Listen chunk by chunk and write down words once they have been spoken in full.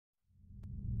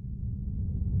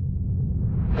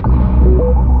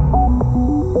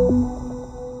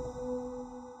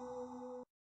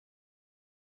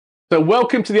So,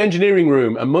 welcome to the Engineering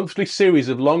Room, a monthly series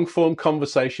of long form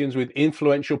conversations with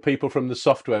influential people from the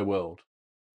software world.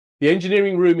 The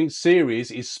Engineering Room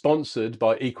series is sponsored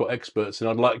by Equal Experts, and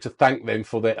I'd like to thank them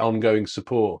for their ongoing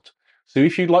support. So,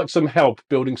 if you'd like some help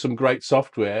building some great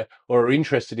software or are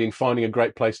interested in finding a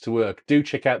great place to work, do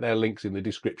check out their links in the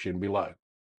description below.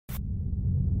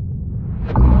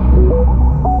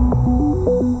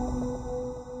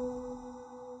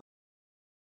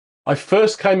 I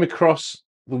first came across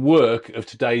the work of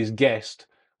today's guest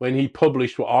when he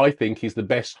published what I think is the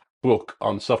best book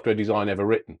on software design ever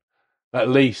written, at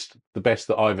least the best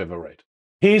that I've ever read.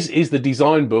 His is the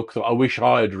design book that I wish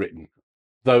I had written,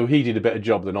 though he did a better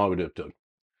job than I would have done.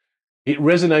 It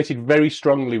resonated very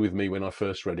strongly with me when I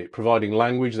first read it, providing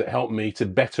language that helped me to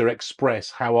better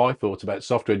express how I thought about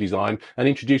software design and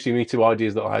introducing me to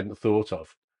ideas that I hadn't thought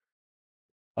of.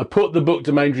 I put the book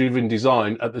Domain Driven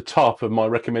Design at the top of my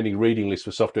recommending reading list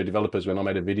for software developers when I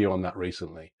made a video on that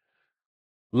recently.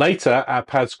 Later, our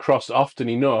paths crossed often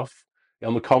enough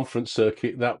on the conference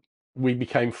circuit that we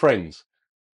became friends.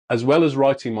 As well as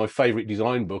writing my favourite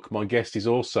design book, my guest is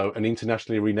also an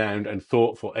internationally renowned and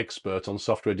thoughtful expert on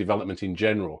software development in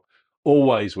general.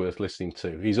 Always worth listening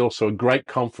to. He's also a great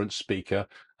conference speaker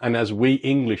and, as we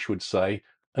English would say,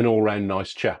 an all-round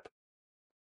nice chap.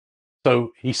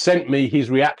 So he sent me his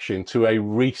reaction to a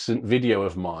recent video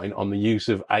of mine on the use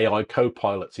of AI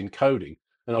co-pilots in coding,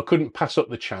 and I couldn't pass up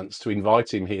the chance to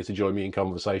invite him here to join me in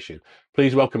conversation.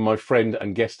 Please welcome my friend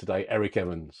and guest today, Eric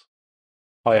Evans.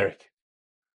 Hi, Eric.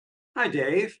 Hi,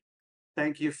 Dave.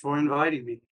 Thank you for inviting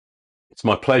me. It's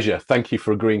my pleasure. Thank you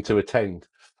for agreeing to attend.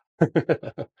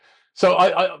 So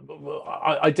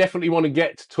I definitely want to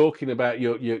get to talking about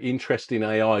your interest in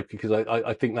AI because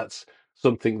I think that's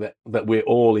something that we're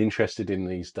all interested in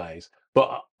these days.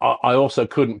 But I also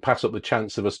couldn't pass up the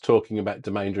chance of us talking about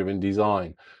domain-driven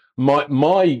design.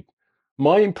 My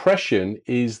impression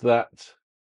is that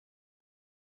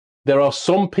there are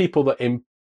some people that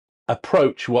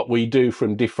approach what we do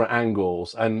from different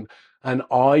angles, and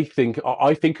I think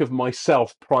of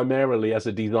myself primarily as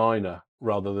a designer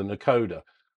rather than a coder.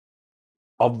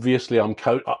 Obviously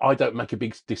I don't make a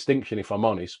big distinction, if I'm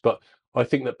honest, but I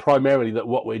think that primarily that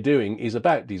what we're doing is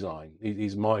about design,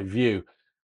 is my view.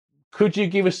 Could you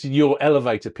give us your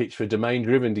elevator pitch for domain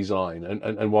driven design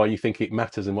and why you think it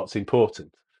matters and what's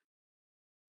important?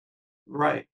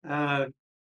 Right. I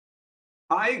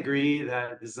agree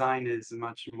that design is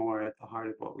much more at the heart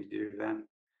of what we do than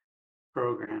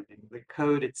programming. The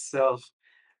code itself,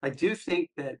 I do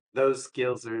think that those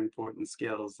skills are important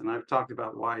skills, and I've talked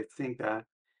about why I think that.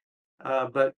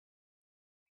 But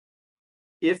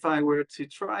if I were to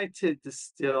try to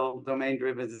distill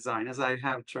domain-driven design, as I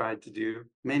have tried to do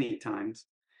many times,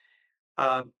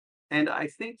 uh, and I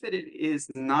think that it is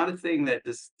not a thing that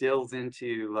distills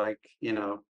into like,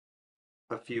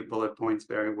 a few bullet points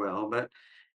very well, but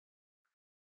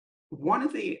one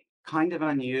of the kind of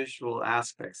unusual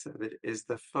aspects of it is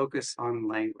the focus on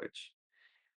language.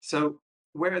 So,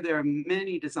 where there are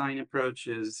many design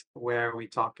approaches where we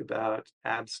talk about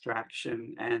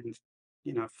abstraction and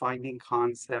finding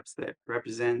concepts that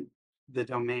represent the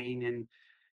domain in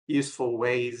useful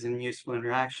ways and useful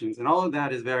interactions, and all of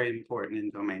that is very important in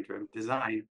domain-driven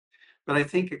design. But I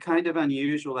think a kind of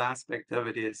unusual aspect of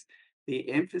it is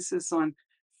the emphasis on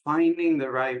finding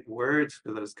the right words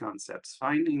for those concepts,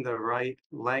 finding the right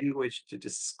language to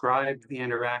describe the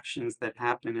interactions that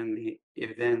happen in the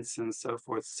events and so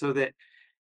forth, so that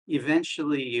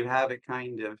eventually you have a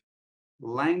kind of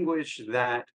language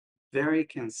that very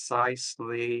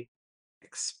concisely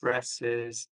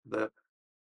expresses the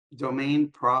domain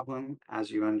problem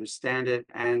as you understand it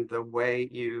and the way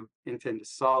you intend to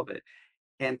solve it.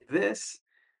 And this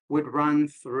would run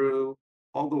through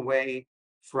all the way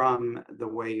from the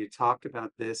way you talk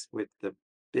about this with the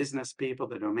business people,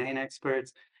 the domain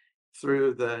experts,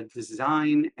 through the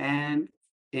design and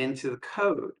into the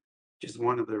code, which is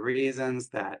one of the reasons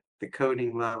that the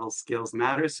coding level skills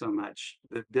matter so much.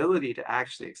 The ability to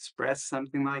actually express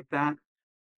something like that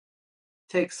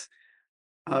takes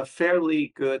a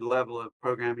fairly good level of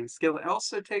programming skill. It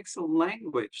also takes a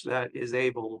language that is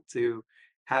able to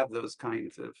have those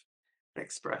kinds of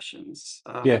expressions,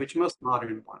 Yeah. which most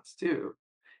modern ones do.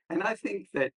 And I think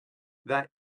that that,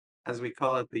 as we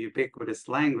call it, the ubiquitous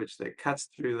language that cuts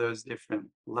through those different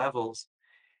levels,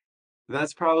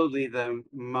 that's probably the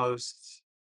most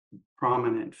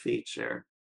prominent feature.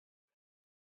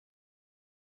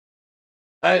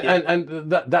 Yeah,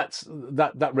 And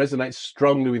that resonates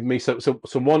strongly with me. So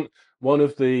one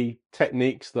of the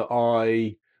techniques that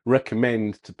I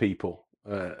recommend to people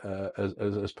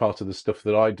as part of the stuff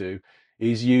that I do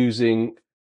is using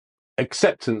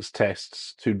acceptance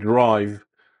tests to drive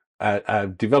our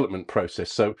development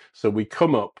process. So we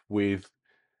come up with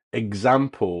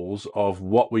examples of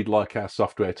what we'd like our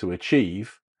software to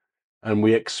achieve, and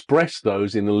we express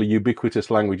those in the ubiquitous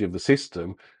language of the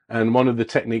system. And one of the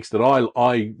techniques that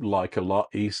I like a lot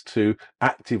is to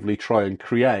actively try and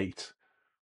create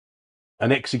an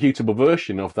executable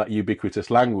version of that ubiquitous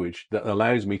language that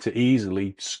allows me to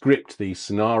easily script these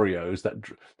scenarios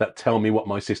that tell me what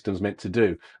my system's meant to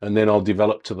do, and then I'll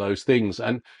develop to those things.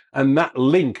 And that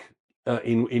link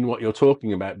in what you're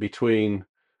talking about between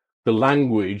the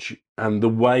language and the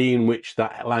way in which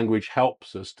that language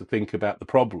helps us to think about the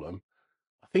problem,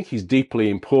 I think is deeply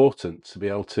important to be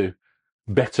able to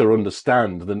better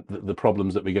understand the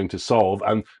problems that we're going to solve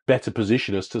and better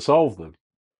position us to solve them.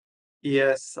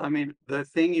 Yes, I mean, the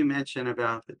thing you mentioned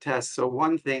about the test, so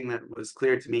one thing that was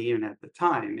clear to me even at the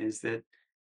time is that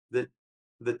the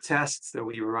the tests that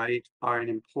we write are an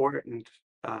important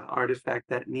artifact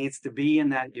that needs to be in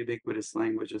that ubiquitous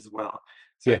language as well.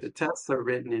 So if Yes, the tests are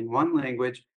written in one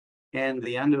language and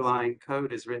the underlying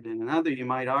code is written in another, you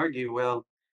might argue, well,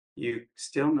 you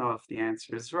still know if the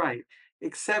answer is right,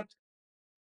 except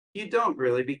you don't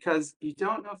really, because you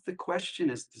don't know if the question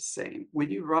is the same.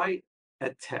 When you write a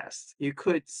test, you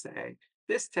could say,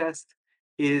 this test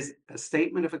is a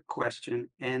statement of a question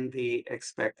and the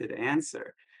expected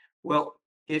answer. Well,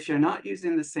 if you're not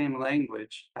using the same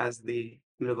language as the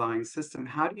underlying system,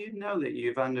 how do you know that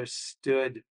you've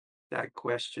understood that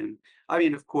question? I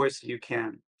mean, of course you can.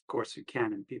 Of course you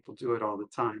can, and people do it all the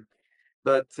time.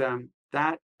 But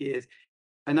that is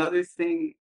another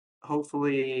thing,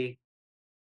 hopefully,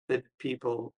 that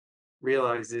people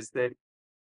realize is that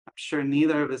I'm sure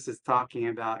neither of us is talking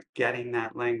about getting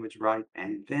that language right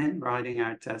and then writing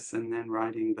our tests and then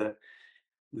writing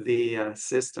the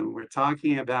system. We're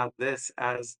talking about this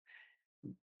as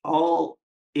all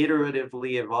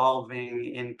iteratively evolving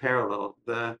in parallel.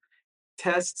 The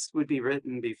tests would be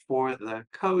written before the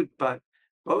code, but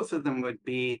both of them would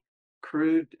be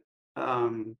crude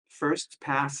first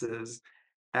passes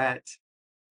at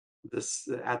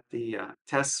at the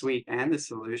test suite and the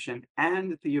solution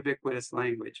and the ubiquitous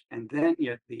language. And then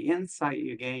yet the insight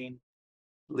you gain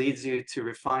leads you to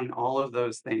refine all of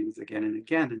those things again and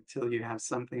again until you have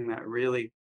something that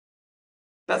really,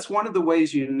 that's one of the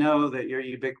ways you know that your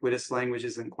ubiquitous language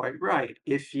isn't quite right.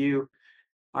 If you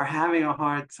are having a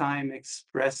hard time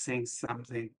expressing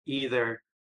something either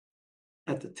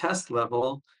at the test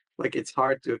level, like it's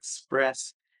hard to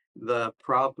express the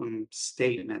problem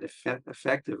statement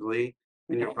effectively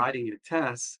when you're writing your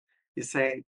tests, you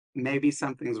say maybe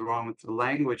something's wrong with the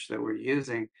language that we're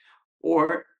using.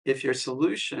 Or if your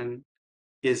solution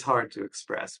is hard to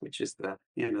express, which is the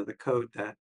code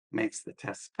that makes the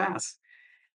test pass.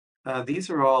 These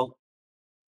are all,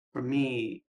 for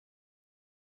me,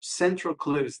 central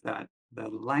clues that the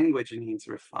language needs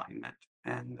refinement.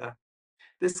 And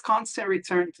this constant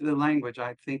return to the language,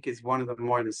 I think, is one of the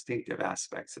more distinctive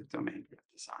aspects of domain-driven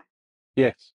design.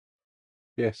 yes,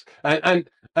 yes, and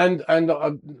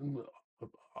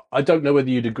I don't know whether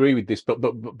you'd agree with this, but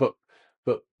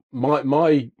my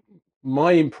my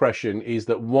my impression is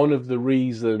that one of the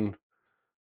reason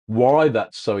why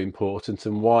that's so important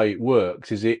and why it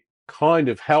works is it kind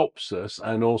of helps us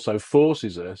and also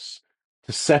forces us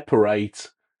to separate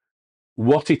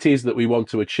what it is that we want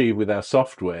to achieve with our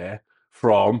software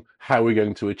from how we're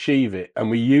going to achieve it, and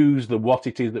we use the what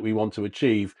it is that we want to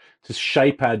achieve to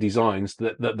shape our designs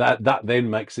that then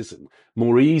makes it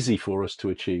more easy for us to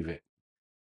achieve it.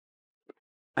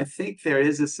 I think there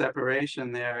is a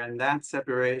separation there, and that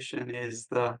separation is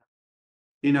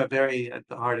very at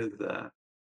the heart of the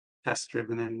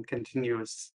test-driven and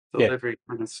continuous Yeah, delivery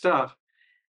kind of stuff.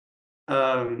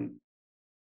 Um,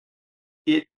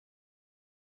 it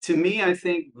To me, I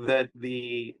think that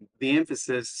the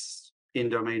emphasis in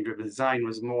domain-driven design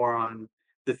was more on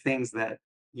the things that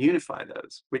unify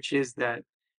those, which is that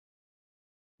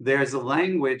there's a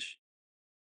language,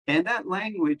 and that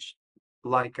language,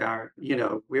 like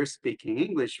we're speaking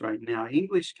English right now.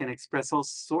 English can express all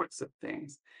sorts of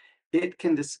things. It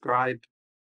can describe,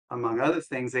 among other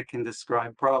things, it can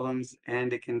describe problems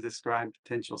and it can describe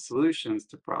potential solutions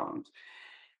to problems.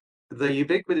 The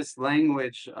ubiquitous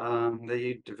language that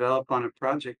you develop on a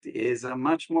project is a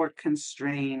much more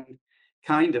constrained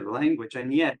kind of language,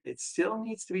 and yet it still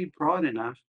needs to be broad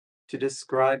enough to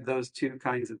describe those two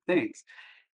kinds of things.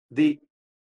 The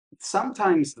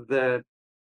Sometimes the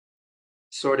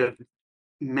sort of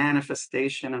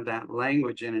manifestation of that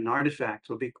language in an artifact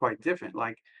will be quite different.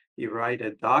 Like you write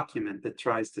a document that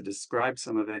tries to describe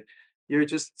some of it, you're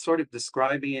just sort of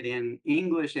describing it in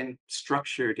English, in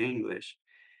structured English.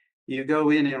 You go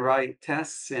in and write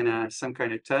tests in some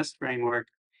kind of test framework,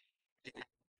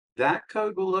 that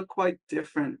code will look quite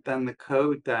different than the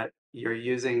code that you're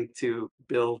using to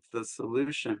build the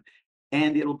solution.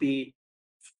 And it'll be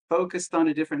focused on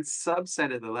a different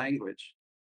subset of the language.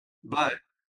 But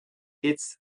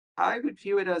it's, I would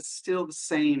view it as still the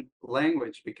same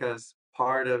language because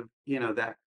part of,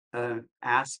 that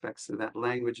aspects of that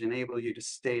language enable you to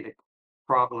state a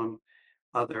problem.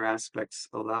 Other aspects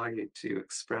allow you to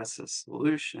express a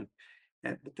solution.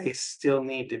 And they still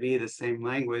need to be the same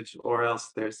language, or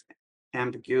else there's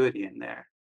ambiguity in there.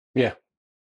 Yeah.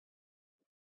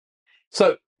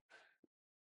 So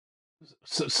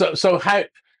so how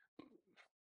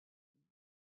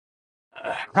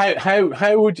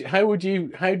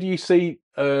do you see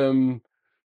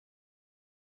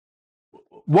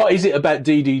what is it about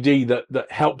DDD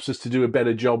that helps us to do a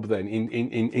better job then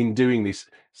in doing this?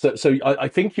 So I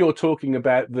think you're talking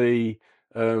about the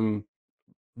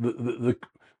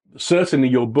certainly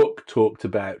your book talked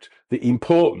about the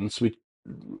importance, which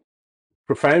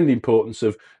profound importance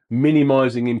of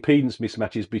minimizing impedance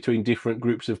mismatches between different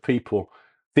groups of people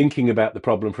thinking about the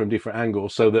problem from different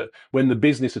angles, so that when the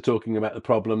business are talking about the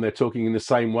problem, they're talking in the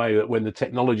same way that when the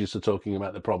technologists are talking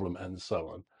about the problem, and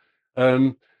so on.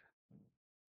 Um,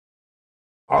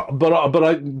 but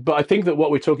I think that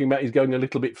what we're talking about is going a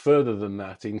little bit further than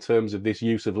that in terms of this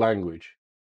use of language.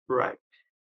 Right.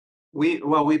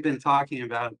 We've been talking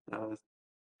about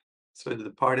sort of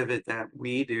the part of it that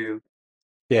we do.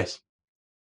 Yes.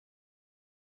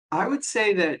 I would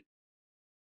say that,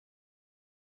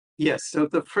 yes. So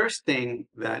the first thing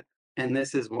that, and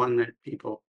this is one that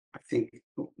people, I think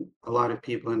a lot of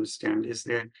people understand, is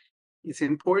that it's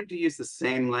important to use the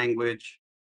same language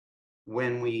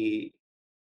when we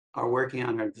are working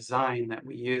on our design that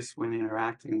we use when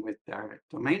interacting with our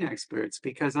domain experts,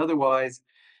 because otherwise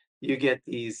you get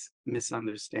these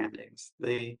misunderstandings.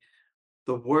 The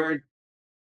word,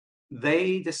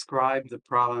 they describe the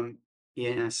problem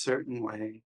in a certain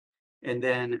way, and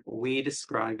then we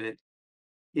describe it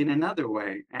in another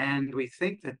way. And we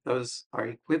think that those are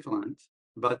equivalent,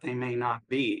 but they may not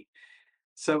be.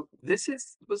 So this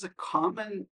was a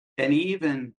common, and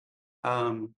even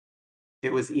um,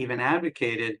 it was even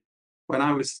advocated when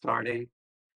I was starting,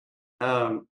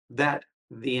 that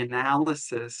the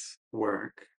analysis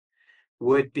work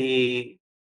would be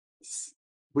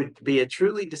would be a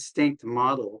truly distinct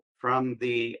model from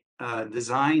the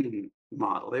design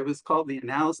model. It was called the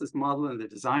analysis model and the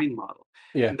design model,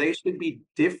 Yeah. and they should be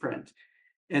different.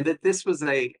 And that this was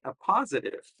a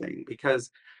positive thing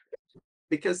because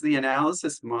the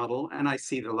analysis model, and I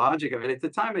see the logic of it. At the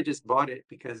time, I just bought it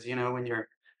because when you're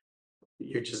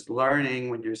just learning,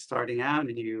 when you're starting out,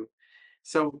 and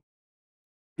so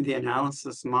the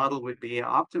analysis model would be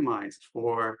optimized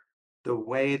for the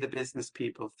way the business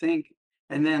people think.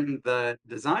 And then the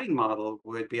design model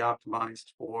would be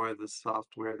optimized for the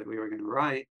software that we were going to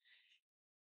write.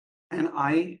 And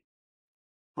I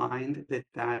find that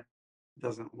that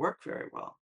doesn't work very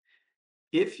well.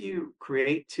 If you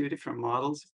create two different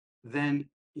models, then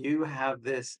you have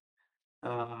this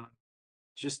uh,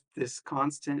 just this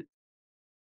constant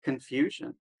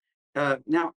confusion.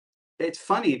 Now, it's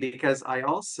funny because I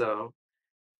also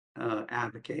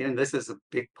advocate, and this is a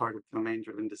big part of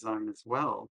domain-driven design as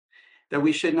well, that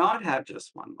we should not have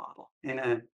just one model in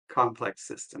a complex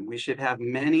system. We should have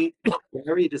many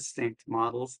very distinct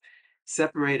models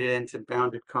separated into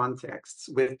bounded contexts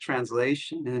with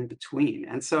translation in between.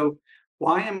 And so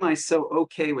why am I so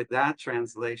okay with that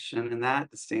translation and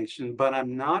that distinction, but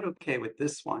I'm not okay with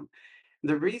this one?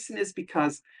 The reason is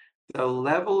because the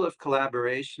level of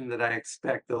collaboration that I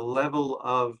expect, the level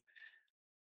of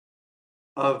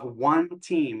one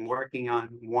team working on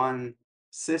one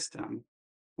system,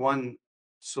 one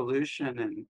solution,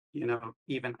 and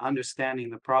even understanding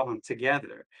the problem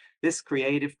together. This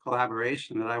creative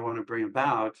collaboration that I want to bring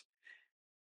about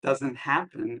doesn't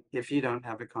happen if you don't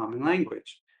have a common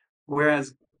language.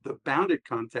 Whereas the bounded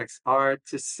contexts are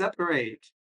to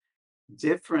separate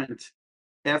different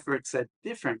efforts at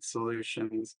different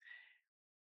solutions.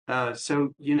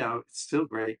 So, it's still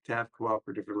great to have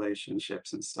cooperative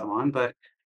relationships and so on, but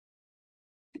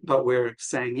we're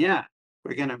saying, yeah,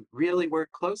 we're going to really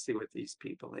work closely with these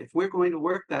people. If we're going to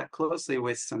work that closely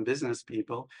with some business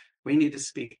people, we need to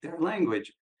speak their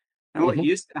language. And what Hmm.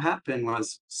 used to happen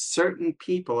was certain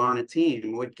people on a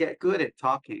team would get good at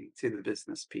talking to the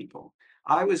business people.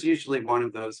 I was usually one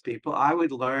of those people. I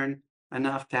would learn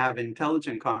enough to have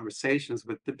intelligent conversations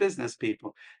with the business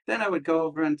people. Then I would go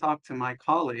over and talk to my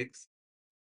colleagues,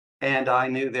 and I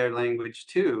knew their language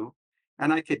too,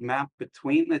 and I could map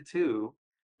between the two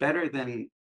better than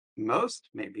most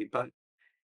maybe, but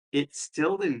it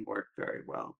still didn't work very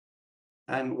well.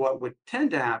 And what would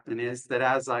tend to happen is that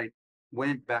as I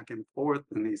went back and forth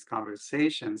in these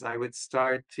conversations, I would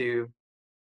start to,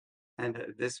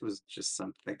 and this was just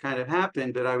something that kind of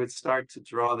happened, but I would start to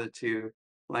draw the two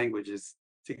languages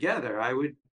together. I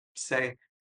would say,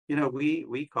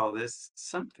 we call this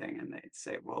something, and they'd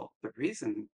say, well, the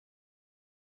reason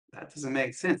that doesn't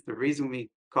make sense. The reason we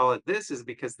call it this is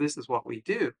because this is what we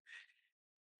do.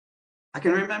 I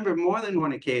can remember more than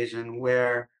one occasion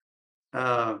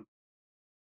uh,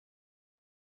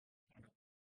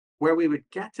 where we would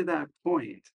get to that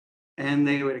point, and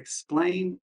they would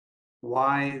explain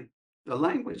why the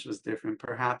language was different,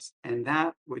 perhaps, and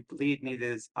that would lead me to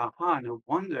this, aha, no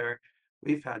wonder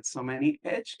we've had so many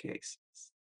edge cases.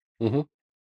 Hmm.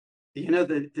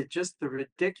 Just the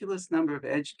ridiculous number of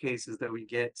edge cases that we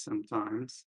get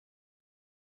sometimes,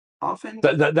 often,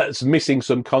 That's missing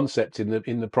some concept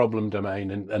in the problem domain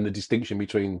and the distinction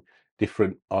between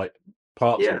different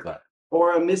parts yeah, of that.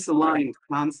 or a misaligned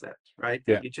concept, right?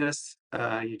 That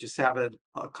Yeah. you just have a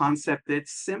concept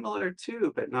that's similar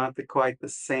to, but not quite the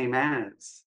same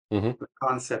as Hmm. the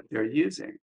concept they're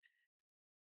using.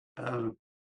 Um,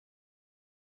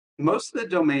 Most of the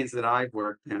domains that I've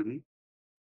worked in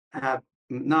have,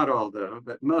 not all though,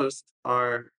 but most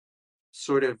are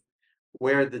sort of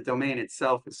where the domain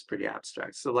itself is pretty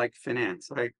abstract. So, like finance,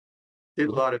 I did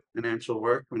a lot of financial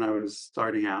work when I was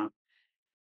starting out.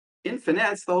 In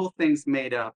finance, the whole thing's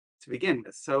made up to begin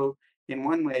with. So, in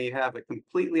one way, you have a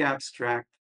completely abstract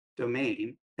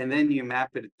domain, and then you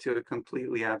map it to a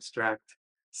completely abstract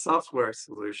software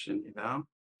solution.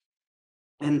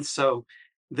 And so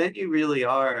then you really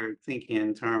are thinking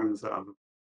in terms of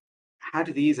how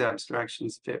do these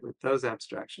abstractions fit with those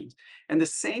abstractions? And the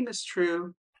same is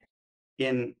true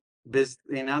in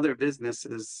in other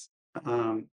businesses,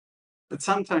 um, but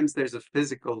sometimes there's a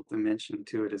physical dimension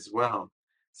to it as well.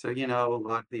 So, a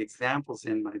lot of the examples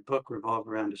in my book revolve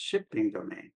around a shipping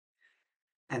domain.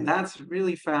 And that's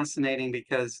really fascinating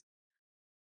because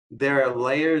there are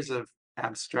layers of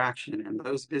abstraction, and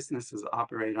those businesses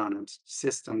operate on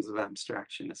systems of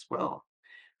abstraction as well.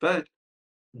 But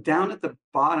down at the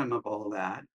bottom of all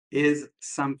that is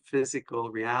some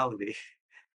physical reality.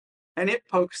 And it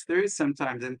pokes through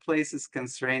sometimes and places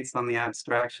constraints on the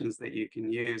abstractions that you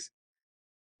can use.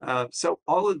 So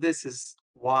all of this is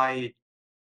why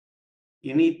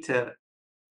you need to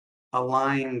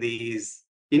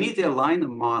you need to align the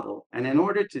model. And in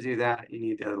order to do that, you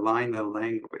need to align the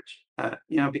language,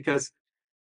 because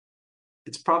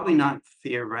it's probably not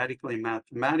theoretically,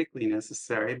 mathematically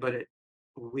necessary, but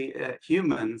we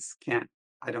humans can't,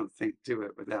 I don't think, do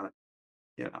it without,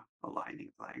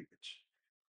 aligning language.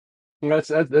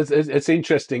 It's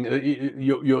interesting.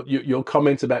 Your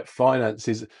comment about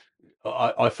finances,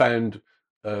 I found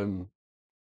um,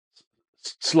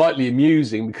 slightly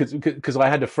amusing because I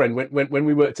had a friend when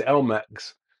we worked at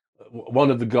LMAX. One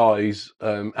of the guys,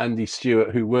 Andy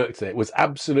Stewart, who worked there, was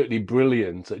absolutely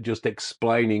brilliant at just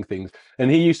explaining things, and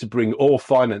he used to bring all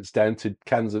finance down to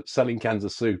selling cans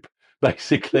of soup,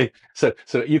 basically. So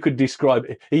you could describe.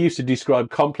 He used to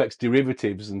describe complex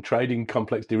derivatives and trading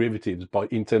complex derivatives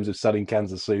in terms of selling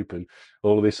cans of soup and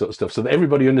all of this sort of stuff, so that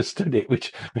everybody understood it,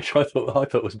 which I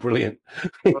thought was brilliant.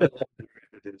 Well,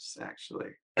 derivatives,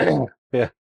 actually. Yeah,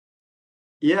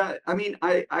 Yeah, I mean,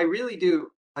 I really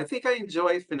do. I think I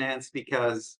enjoy finance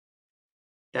because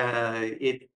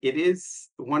it is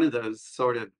one of those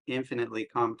sort of infinitely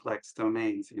complex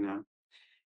domains.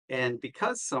 And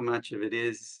because so much of it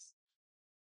is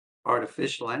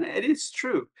artificial, and it is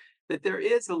true that there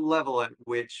is a level at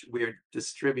which we're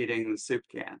distributing the soup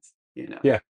cans,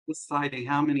 yeah, deciding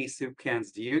how many soup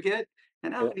cans do you get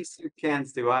and how yeah. many soup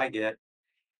cans do I get,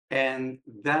 and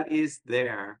that is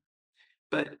there.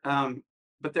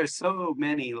 But there's so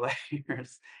many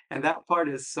layers, and that part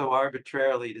is so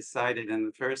arbitrarily decided in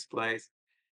the first place.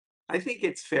 I think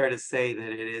it's fair to say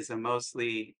that it is a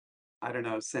mostly, I don't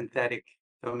know, synthetic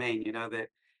domain, that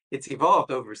it's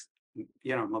evolved over,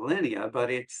 millennia, but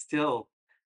it's still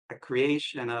a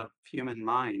creation of human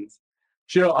minds.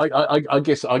 Sure, I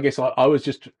guess I was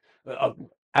just uh,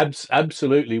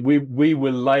 absolutely. We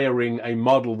were layering a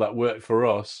model that worked for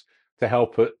us to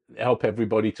help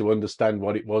everybody to understand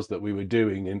what it was that we were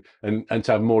doing and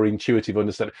to have more intuitive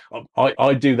understanding.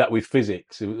 I do that with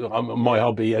physics. My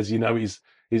hobby, as you know, is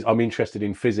I'm interested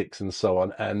in physics and so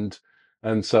on, and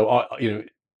so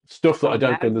stuff that So I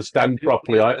don't imagine a understand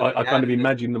properly. nucleus at I the kind end of of the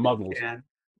imagine the soup models. can.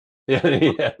 Yeah,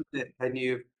 You yeah. open it and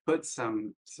you put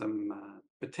some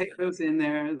potatoes in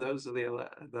there. Those are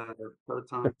the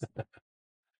protons.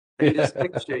 In this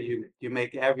picture, you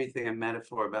make everything a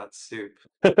metaphor about soup.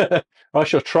 I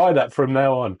shall try that from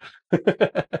now on.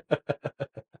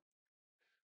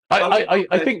 Okay, I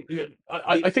but think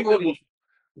I think before that we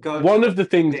go to one the of the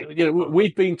things, big we've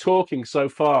proposal, been talking so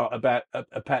far about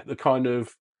the kind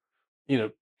of, you know,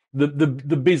 the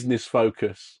business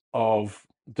focus of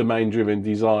domain driven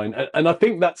design, and I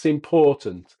think that's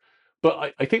important.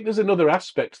 But I think there's another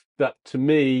aspect that, to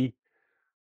me,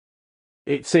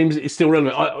 it seems it's still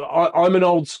relevant. I'm an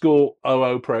old school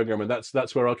OO programmer.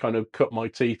 That's where I kind of cut my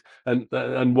teeth. And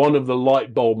one of the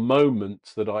light bulb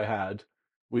moments that I had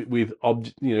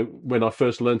when I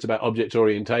first learned about object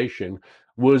orientation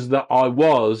was that I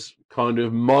was kind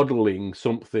of modeling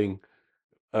something,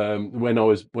 when I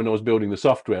was building the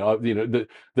software. The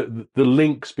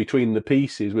links between the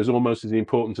pieces was almost as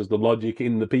important as the logic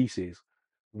in the pieces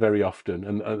very often,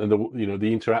 and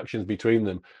the interactions between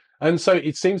them. And so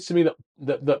it seems to me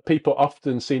that people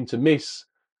often seem to miss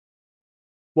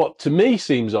what to me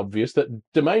seems obvious, that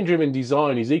domain driven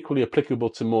design is equally applicable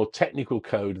to more technical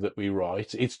code that we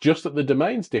write. It's just that the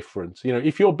domain's different.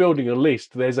 If you're building a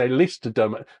list, there's a list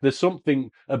domain. There's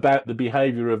something about the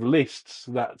behavior of lists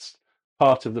that's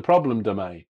part of the problem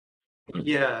domain.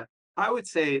 yeah, I would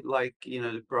say like,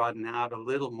 to broaden out a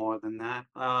little more than that.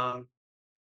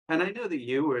 And I know that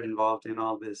you were involved in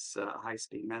all this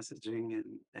high-speed messaging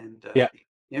and Yeah.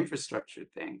 infrastructure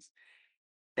things.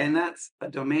 And that's a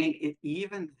domain. It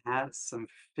even has some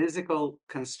physical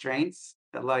constraints.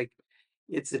 Like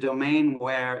it's a domain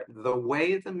where the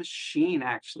way the machine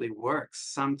actually works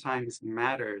sometimes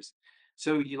matters.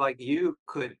 So you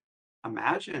could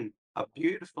imagine a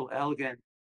beautiful, elegant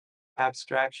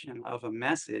abstraction of a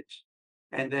message,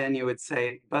 and then you would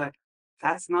say, but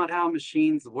that's not how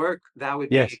machines work. That would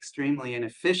be Yes. extremely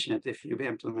inefficient if you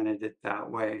implemented it that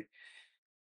way.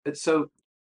 But so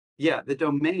yeah, the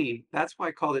domain, that's why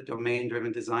I call it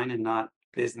domain-driven design and not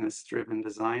business-driven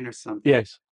design or something.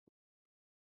 Yes.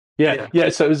 Yeah,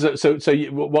 Yeah, yeah.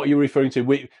 What you're referring to,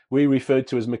 we referred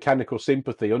to as mechanical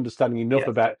sympathy, understanding enough yes,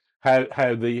 about how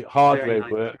the very hardware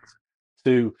nice. works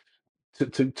to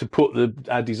to put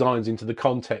our designs into the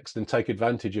context and take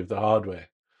advantage of the hardware.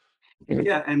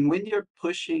 Yeah, and when you're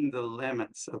pushing the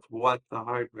limits of what the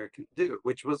hardware can do,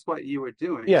 which was what you were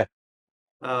doing, Yeah.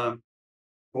 um,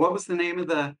 what was the name of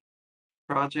the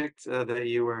project that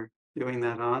you were doing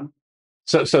that on?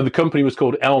 So the company was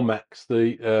called LMAX.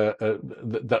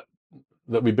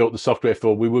 That we built the software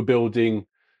for. We were building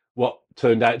what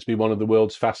turned out to be one of the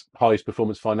world's highest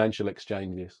performance financial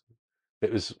exchanges.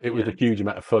 It was a Yeah, huge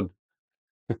amount of fun.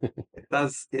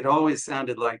 it always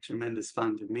sounded like tremendous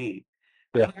fun to me.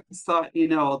 And Yeah. I always thought,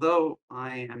 although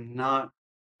I am not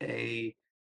a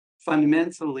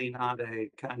fundamentally not a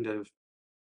kind of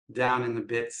down in the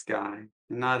bits guy,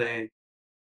 not a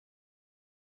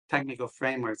technical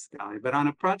frameworks guy, but on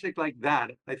a project like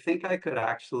that, I think I could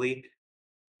actually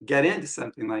get into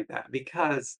something like that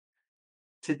because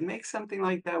to make something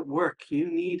like that work, you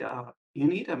need a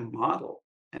model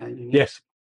and you need Yes.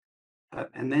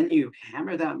 and then you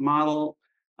hammer that model,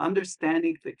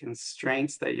 understanding the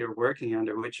constraints that you're working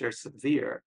under, which are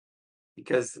severe,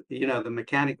 because the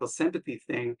mechanical sympathy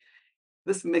thing.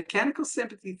 This mechanical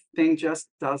sympathy thing just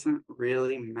doesn't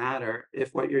really matter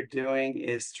if what you're doing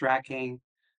is tracking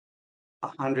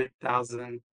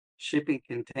 100,000 shipping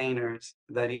containers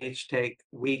that each take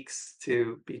weeks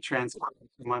to be transported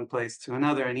from one place to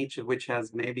another, and each of which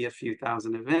has maybe a few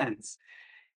thousand events.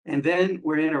 And then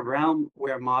we're in a realm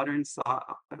where modern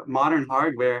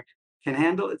hardware can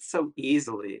handle it so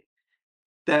easily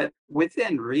that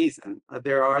within reason,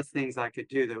 there are things I could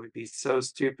do that would be so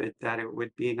stupid that it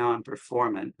would be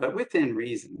non-performant, but within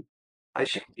reason, I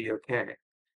should be okay.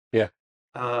 Yeah.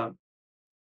 Uh,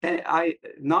 and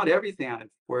not everything I've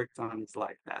worked on is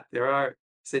like that. There are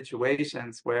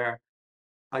situations where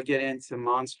I get into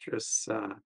monstrous,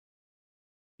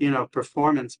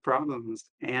 performance problems.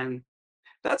 And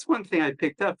that's one thing I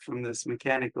picked up from this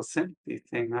mechanical sympathy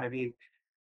thing. I mean,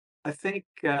 I think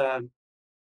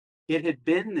it had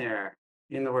been there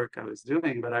in the work I was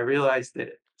doing, but I realized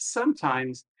that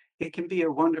sometimes it can be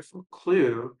a wonderful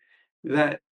clue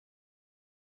that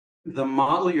the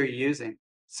model you're using.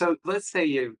 So let's say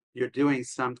you're doing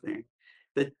something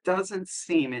that doesn't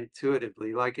seem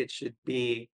intuitively like it should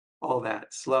be all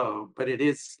that slow, but it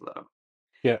is slow.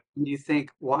 Yeah. And you think,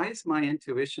 why is my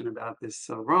intuition about this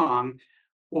so wrong?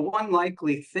 Well, one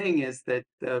likely thing is that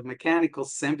the mechanical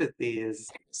sympathy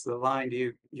is aligned.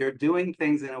 You're doing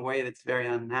things in a way that's very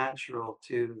unnatural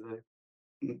to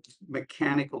the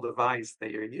mechanical device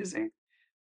that you're using.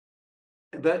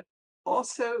 But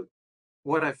also,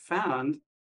 what I've found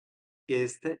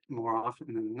is that more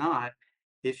often than not,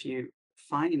 if you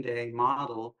find a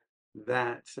model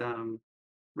that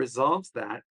resolves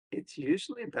that, it's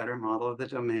usually a better model of the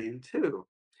domain too.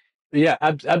 Yeah,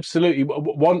 absolutely.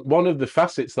 One of the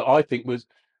facets that I think was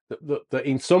that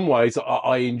in some ways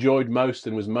I enjoyed most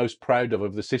and was most proud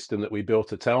of the system that we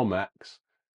built at Telmax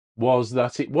was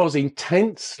that it was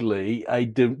intensely a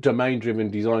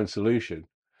domain-driven design solution.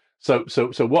 So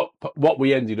what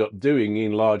we ended up doing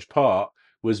in large part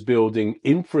was building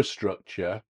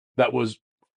infrastructure that was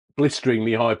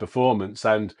blisteringly high performance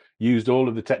and used all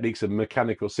of the techniques of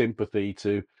mechanical sympathy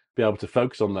to be able to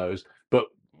focus on those, but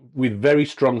with very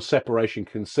strong separation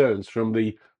concerns from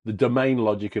the domain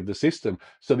logic of the system.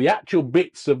 So the actual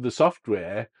bits of the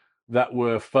software that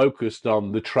were focused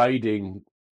on the trading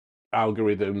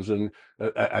algorithms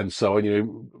and so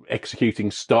on,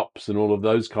 executing stops and all of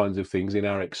those kinds of things in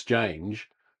our exchange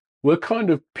were kind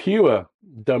of pure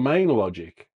domain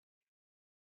logic.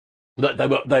 That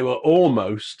they were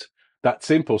almost that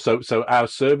simple. So our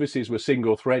services were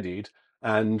single threaded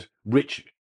and rich.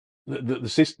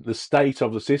 The state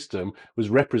of the system was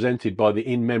represented by the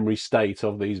in-memory state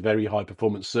of these very high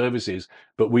performance services,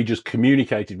 but we just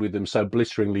communicated with them so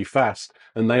blisteringly fast,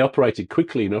 and they operated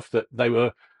quickly enough that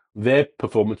their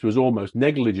performance was almost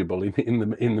negligible in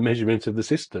the measurement of the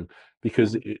system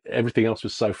because Mhm. everything else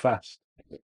was so fast.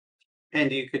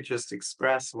 And you could just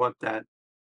express what that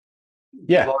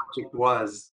Yeah. logic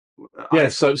was, Yeah,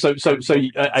 so isolated so so from so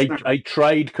the a concern. a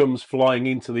trade comes flying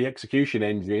into the execution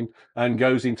engine and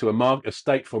goes into a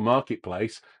stateful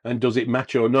marketplace, and does it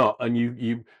match or not? And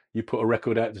you put a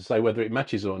record out to say whether it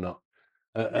matches or not.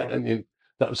 Yeah.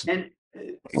 That was And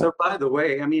so, by the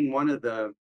way, I mean, one of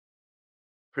the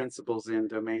principles in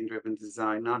domain-driven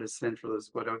design, not as central as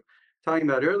what I'm talking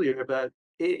about earlier, but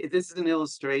this is an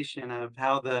illustration of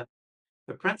how the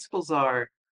principles are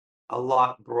a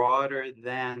lot broader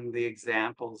than the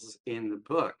examples in the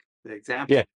book. The yeah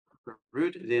examples were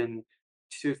rooted in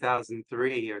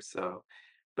 2003 or so.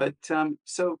 But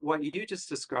so what you just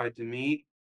described to me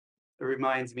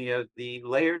reminds me of the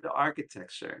layered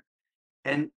architecture.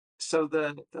 And so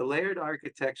the layered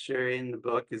architecture in the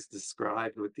book is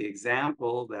described with the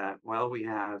example that, well, we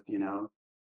have, the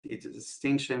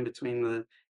distinction between the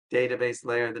database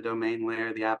layer, the domain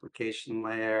layer, the application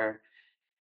layer.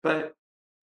 But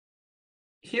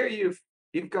here you've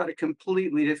got a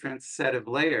completely different set of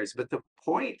layers. But the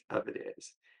point of it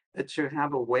is that you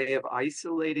have a way of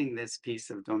isolating this piece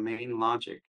of domain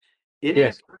logic in an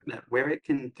yes environment where it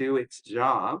can do its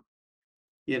job,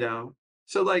 you know.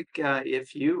 So like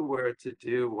if you were to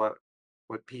do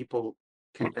what people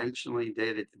conventionally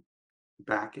did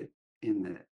back in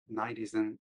the 90s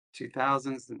and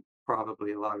 2000s, and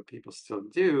probably a lot of people still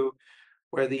do,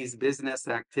 where these business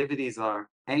activities are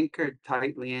anchored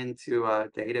tightly into a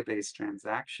database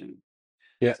transaction.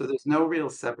 yeah So there's no real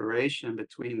separation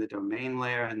between the domain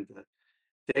layer and the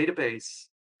database.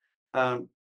 Um,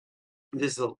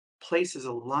 this places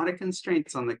a lot of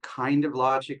constraints on the kind of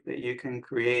logic that you can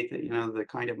create, that the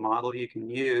kind of model you can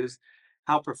use,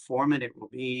 how performant it will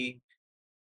be.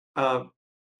 Uh,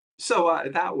 so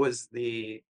that was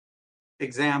the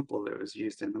example that was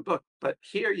used in the book. But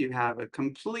here you have a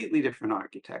completely different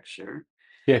architecture,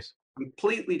 yes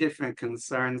completely different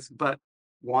concerns, but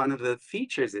one of the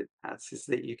features it has is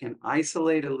that you can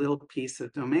isolate a little piece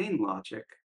of domain logic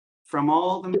from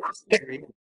all the machinery,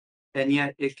 and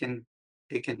yet it can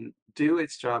do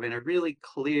its job in a really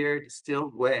clear,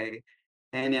 distilled way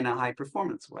and in a high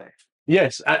performance way.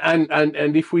 Yes,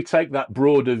 and if we take that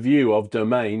broader view of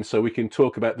domain, so we can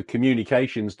talk about the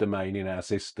communications domain in our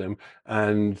system,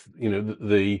 and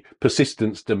the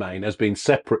persistence domain as being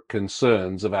separate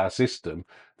concerns of our system,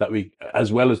 that we,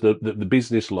 as well as the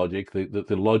business logic,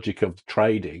 the logic of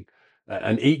trading,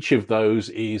 and each of those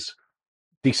is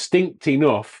distinct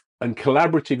enough and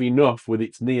collaborative enough with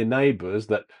its near neighbors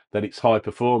that it's high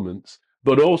performance,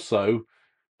 but also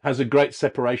has a great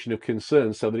separation of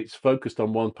concerns so that it's focused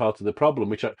on one part of the problem,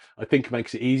 which I think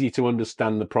makes it easier to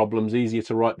understand the problems, easier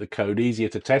to write the code, easier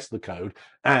to test the code,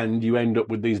 and you end up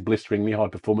with these blisteringly high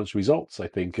performance results, I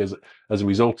think, as a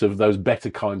result of those better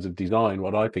kinds of design,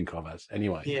 what I think of as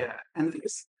anyway. Yeah, and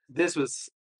this was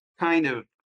kind of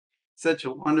such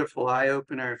a wonderful eye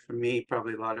opener for me,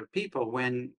 probably a lot of people,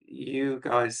 when you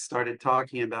guys started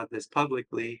talking about this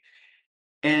publicly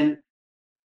and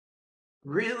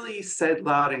really said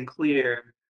loud and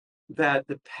clear that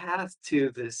the path to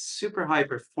this super high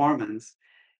performance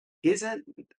isn't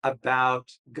about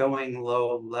going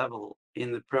low level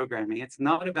in the programming. It's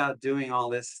not about doing all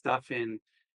this stuff in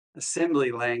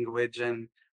assembly language and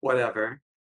whatever,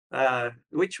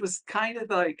 which was kind of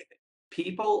like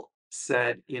people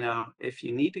said, if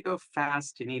you need to go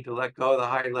fast, you need to let go of the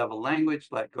high level language,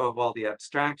 let go of all the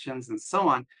abstractions and so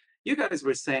on. You guys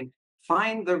were saying,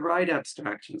 find the right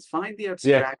abstractions, find the Yeah.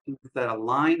 abstractions that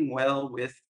align well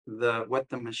with the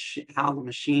machine, how the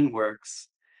machine works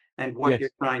and what you're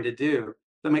Yes. trying to do,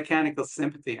 the mechanical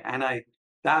sympathy. And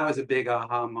that was a big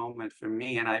aha moment for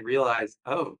me. And I realized,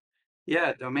 oh,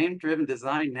 yeah, domain driven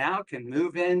design now can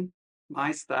move in.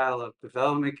 My style of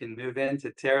development can move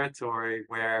into territory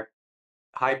where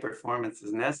high performance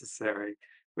is necessary.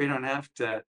 We don't have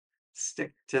to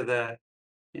stick to the,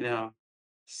 you know,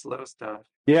 slow stuff.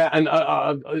 Yeah, and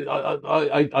I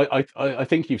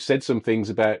think you've said some things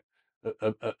about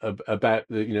the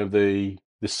the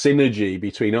synergy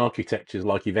between architectures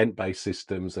like event-based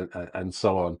systems and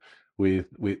so on with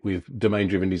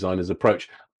domain-driven designer's approach.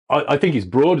 I think it's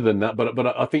broader than that,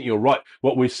 but I think you're right.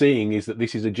 What we're seeing is that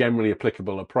this is a generally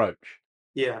applicable approach.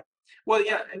 Yeah. Well,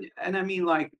 yeah, and I mean,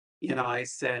 like, I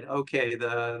said, okay,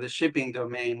 the shipping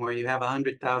domain where you have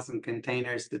 100,000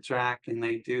 containers to track and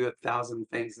they do 1,000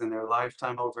 things in their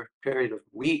lifetime over a period of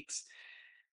weeks.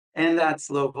 And that's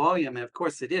low volume, and of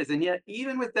course it is. And yet,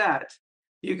 even with that,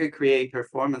 you could create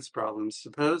performance problems.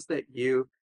 Suppose that you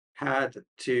had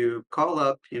to call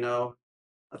up,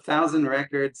 1,000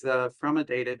 records from a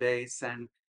database, and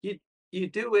you you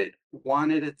do it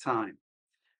one at a time.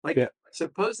 Like, Yeah,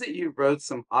 suppose that you wrote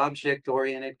some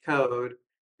object-oriented code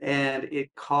and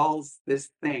it calls this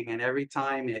thing, and every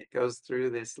time it goes through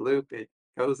this loop, it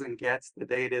goes and gets the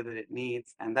data that it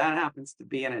needs, and that happens to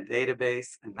be in a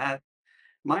database, and that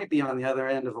might be on the other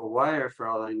end of a wire for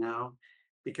all I know,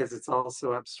 because it's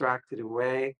also abstracted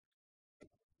away.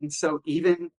 And so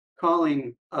even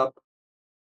calling up,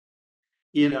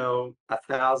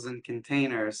 1,000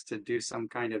 containers to do some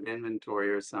kind of inventory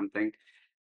or something,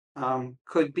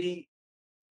 could be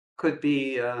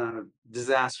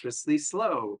disastrously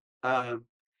slow.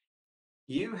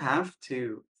 You have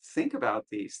to think about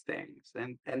these things,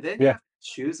 and then you yeah, have to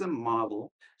choose a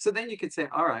model. So then you could say,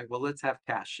 all right, well, let's have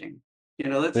caching.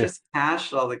 Let's yeah, just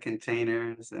cache all the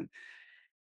containers,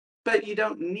 but you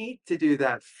don't need to do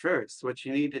that first. What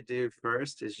you need to do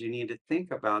first is you need to think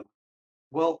about,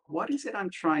 well, what is it I'm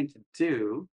trying to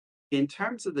do in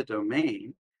terms of the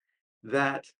domain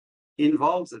that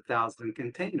involves 1,000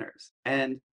 containers?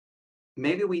 And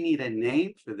maybe we need a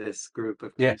name for this group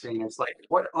of yes. containers. Like,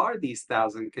 what are these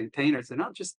 1,000 containers? They're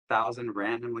not just 1,000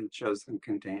 randomly chosen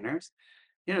containers.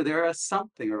 There are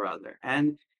something or other.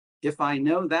 And if I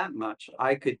know that much,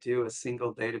 I could do a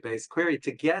single database query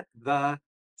to get the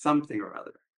something or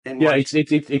other. And Yeah, why?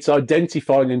 it's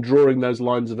identifying and drawing those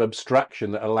lines of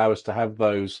abstraction that allow us to have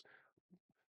those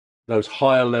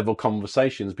higher level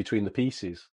conversations between the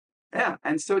pieces. Yeah.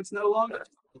 And so it's no longer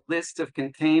a list of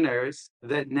containers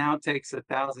that now takes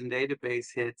 1,000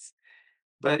 database hits,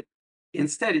 but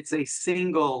instead it's a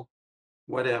single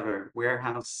whatever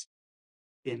warehouse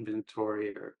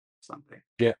inventory or something.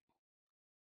 Yeah.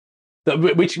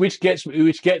 Which gets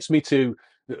me to,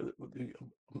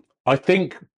 I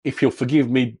think, if you'll forgive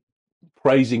me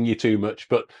praising you too much,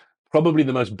 but probably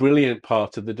the most brilliant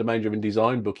part of the domain driven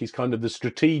design book is kind of the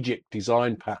strategic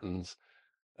design patterns.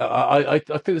 I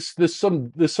think there's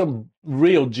some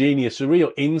real genius, a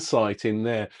real insight in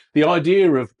there. The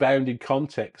idea of bounded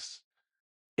contexts.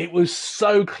 It was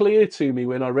so clear to me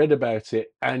when I read about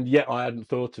it, and yet I hadn't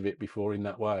thought of it before in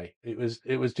that way. It was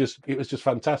just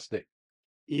fantastic.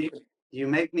 You you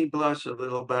make me blush a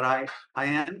little, but I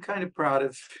am kind of proud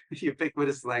of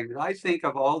ubiquitous language. I think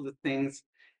of all the things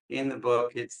in the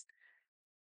book,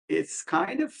 it's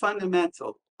kind of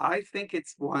fundamental. I think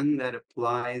it's one that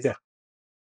applies. Yeah,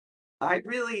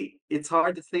 It's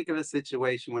hard to think of a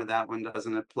situation where that one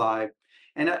doesn't apply.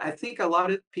 And I think a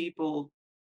lot of people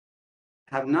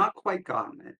have not quite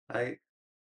gotten it. I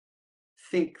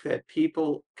think that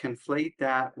people conflate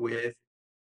that with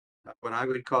what I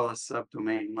would call a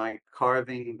subdomain, like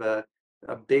carving a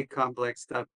big complex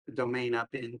stuff domain up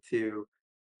into,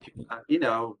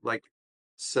 like,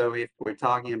 so if we're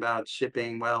talking about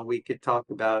shipping, well, we could talk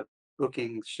about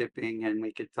booking shipping, and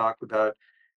we could talk about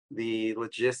the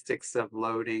logistics of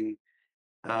loading,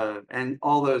 and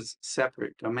all those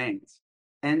separate domains.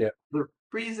 And yeah, the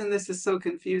reason this is so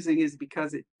confusing is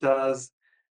because it does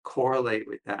correlate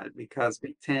with that, because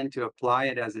we tend to apply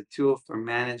it as a tool for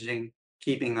managing,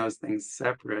 keeping those things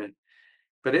separate.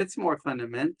 But it's more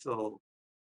fundamental.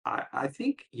 I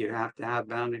think you have to have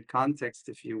bounded context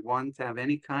if you want to have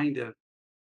any kind of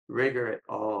rigor at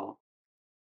all.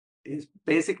 Is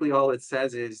basically all it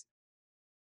says is,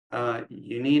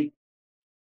 you need,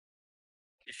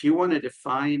 if you want to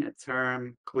define a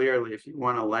term clearly, if you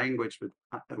want a language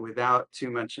without too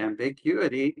much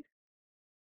ambiguity,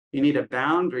 You need a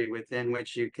boundary within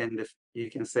which you can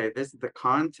say this is the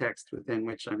context within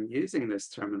which I'm using this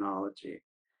terminology,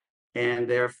 and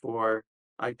therefore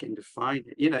I can define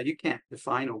it. You can't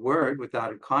define a word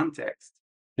without a context.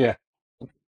 Yeah,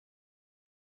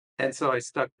 And so I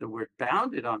stuck the word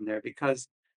bounded on there because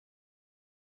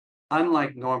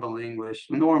unlike normal English,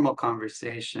 normal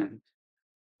conversation,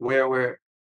 where we're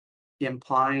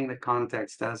implying the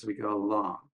context as we go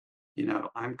along,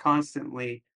 I'm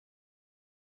constantly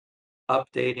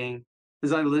updating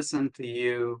as I listen to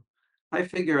you. I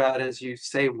figure out as you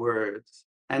say words,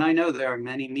 and I know there are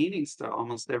many meanings to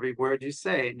almost every word you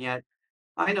say, and yet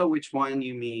I know which one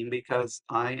you mean because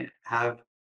I have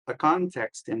a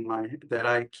context in my that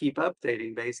I keep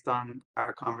updating based on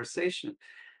our conversation.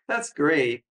 That's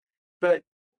great, but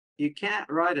you can't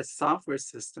write a software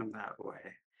system that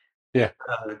way. yeah,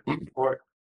 Uh, or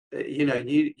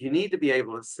you need to be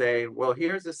able to say, well,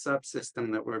 here's a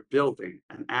subsystem that we're building,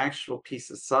 an actual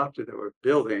piece of software that we're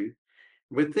building.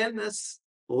 Within this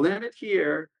limit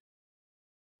here,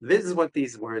 this is what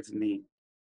these words mean.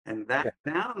 And that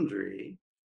yeah. boundary,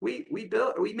 we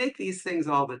make these things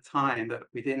all the time, but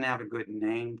we didn't have a good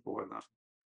name for them.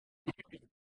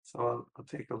 So I'll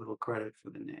take a little credit for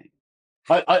the name.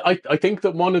 I think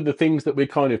that one of the things that we're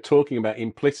kind of talking about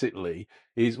implicitly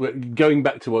is going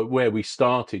back to where we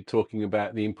started talking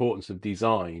about the importance of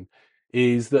design,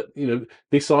 is that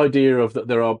this idea of that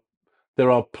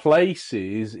there are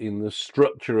places in the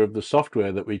structure of the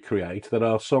software that we create that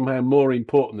are somehow more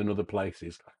important than other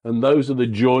places, and those are the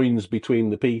joins between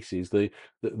the pieces,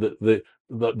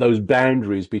 those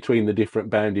boundaries between the different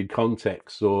bounded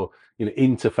contexts, or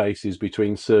interfaces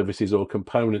between services or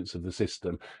components of the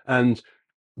system, and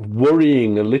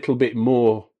worrying a little bit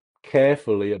more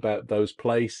carefully about those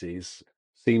places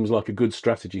seems like a good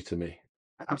strategy to me.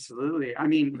 Absolutely. I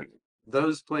mean,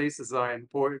 those places are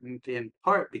important in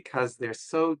part because they're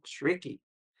so tricky.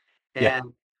 Yeah,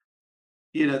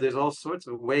 And, there's all sorts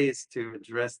of ways to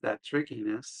address that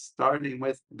trickiness, starting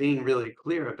with being really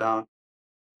clear about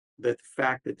the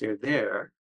fact that they're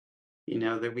there,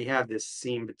 that we have this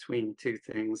seam between two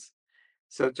things.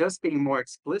 So just being more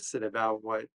explicit about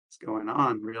what's going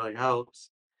on really helps.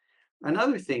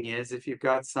 Another thing is if you've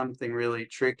got something really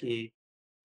tricky,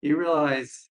 you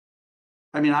realize,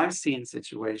 I mean, I've seen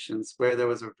situations where there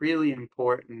was a really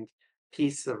important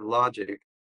piece of logic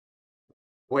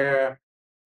where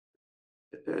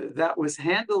that was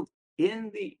handled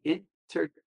in the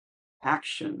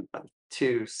interaction of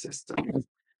two systems.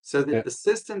 So that yeah. the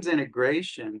systems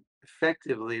integration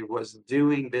effectively was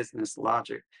doing business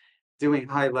logic, doing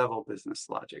high level business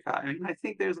logic. I mean, I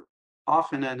think there's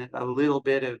often a little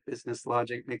bit of business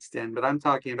logic mixed in, but I'm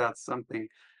talking about something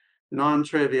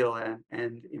non-trivial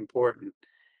and important.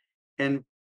 And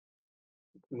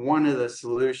one of the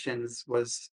solutions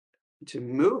was to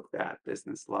move that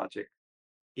business logic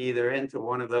either into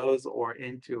one of those or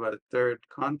into a third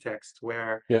context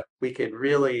where Yeah. we could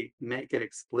really make it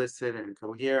explicit and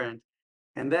coherent,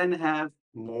 and then have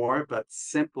more but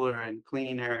simpler and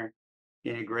cleaner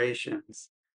integrations,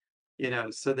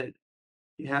 so that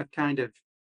you have kind of,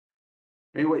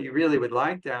 I mean, what you really would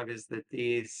like to have is that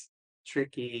these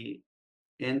tricky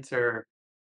inter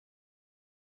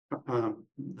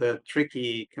the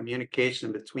tricky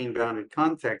communication between bounded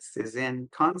contexts is in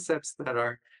concepts that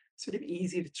are sort of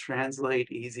easy to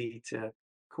translate, easy to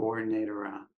coordinate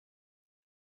around.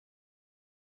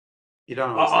 You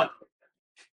don't always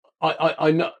I,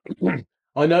 have.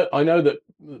 I know, I know that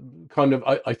kind of.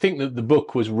 I think that the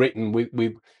book was written with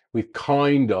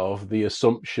kind of the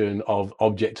assumption of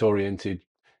object-oriented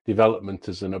development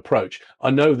as an approach.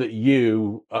 I know that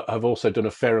you have also done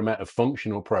a fair amount of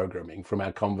functional programming from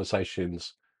our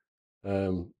conversations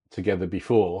together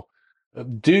before.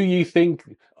 Do you think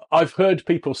I've heard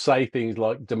people say things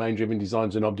like domain-driven design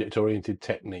is an object-oriented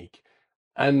technique,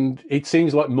 and it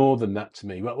seems like more than that to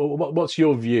me. What's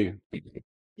your view?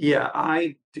 Yeah,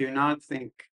 I do not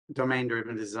think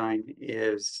domain-driven design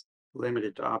is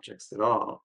limited to objects at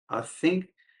all. I think,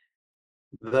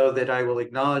 though, that I will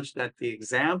acknowledge that the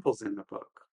examples in the book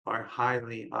are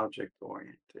highly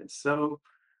object-oriented. So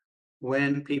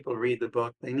when people read the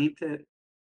book, they need to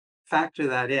factor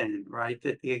that in, right?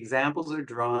 That the examples are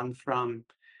drawn from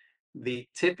the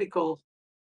typical,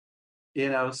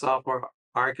 software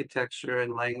architecture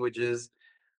and languages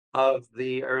of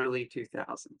the early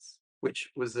 2000s, which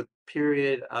was a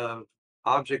period of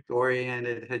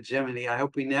object-oriented hegemony. I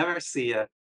hope we never see a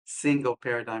single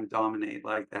paradigm dominate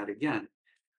like that again.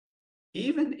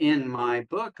 Even in my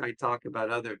book, I talk about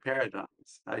other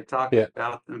paradigms. I talk Yeah,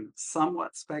 about them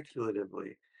somewhat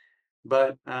speculatively,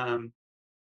 but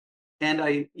And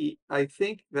I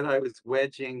think that I was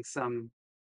wedging some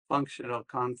functional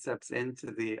concepts into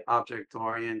the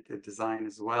object-oriented design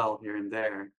as well here and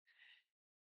there.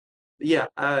 Yeah,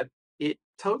 it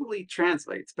totally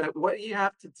translates, but what you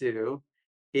have to do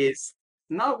is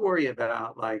not worry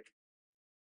about like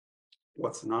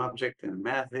what's an object and a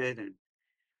method and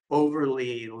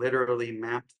overly literally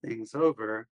map things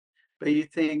over, but you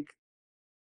think,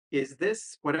 is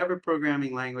this whatever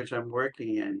programming language I'm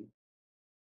working in,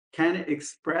 can it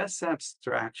express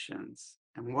abstractions?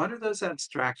 And what are those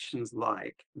abstractions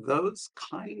like? Those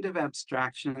kind of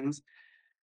abstractions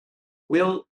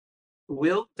will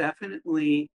will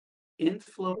definitely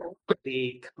influence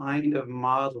the kind of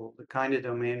model, the kind of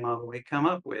domain model we come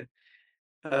up with.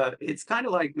 It's kind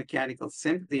of like mechanical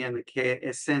sympathy in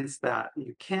the sense that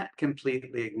you can't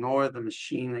completely ignore the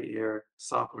machine that your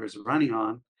software is running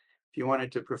on if you want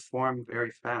it to perform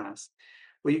very fast.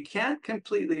 Well, you can't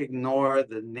completely ignore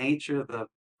the nature of the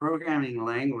programming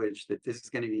language that this is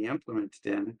going to be implemented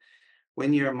in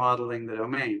when you're modeling the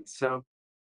domain. So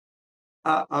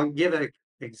I'll give an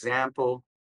example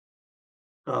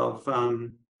of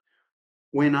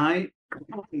when I,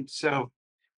 so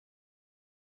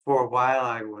for a while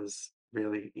I was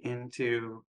really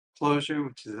into Clojure,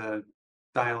 which is a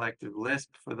dialect of Lisp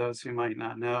for those who might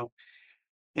not know.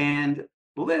 And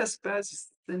Lisp, as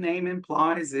the name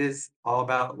implies, is all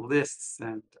about lists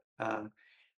and uh,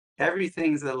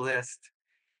 everything's a list.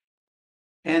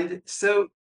 And so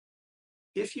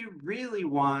if you really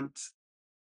want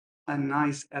a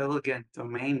nice, elegant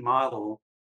domain model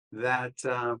that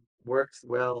works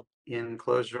well in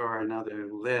Clojure or another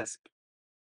Lisp,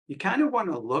 you kind of want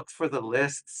to look for the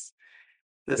lists,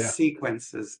 the Yeah.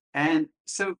 sequences. And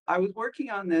so I was working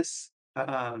on this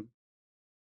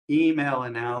email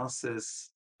analysis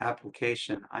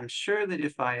application. I'm sure that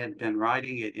if I had been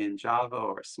writing it in Java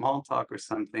or Smalltalk or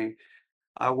something,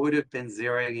 I would have been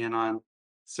zeroing in on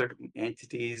certain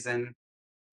entities and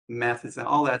methods and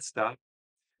all that stuff.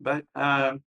 But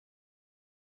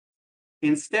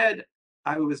instead,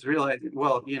 I was realizing,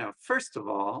 well, first of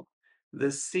all,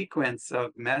 the sequence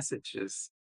of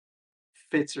messages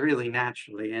fits really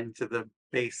naturally into the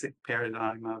basic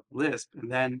paradigm of Lisp.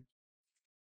 And then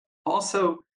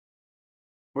also,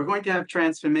 we're going to have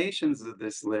transformations of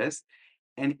this list,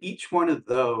 and each one of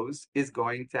those is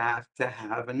going to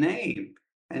have a name,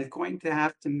 and it's going to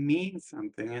have to mean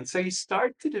something. And so you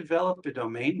start to develop a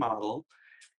domain model.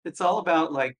 It's all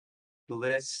about like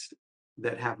lists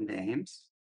that have names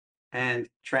and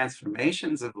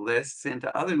transformations of lists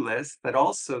into other lists that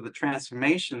also the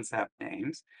transformations have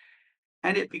names.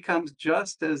 And it becomes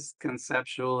just as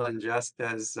conceptual and just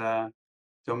as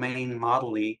domain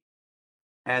model-y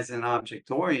as an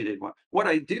object-oriented one. What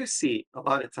I do see a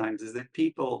lot of times is that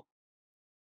people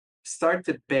start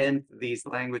to bend these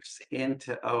languages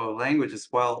into OO languages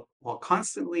while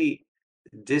constantly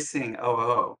dissing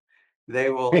OO. They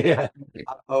will Yeah.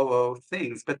 OO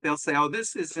things, but they'll say, oh,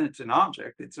 this isn't an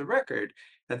object, it's a record.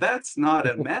 And that's not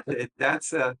a method,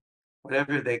 that's a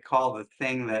whatever they call the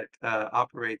thing that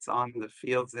operates on the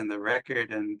fields in the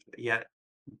record and yet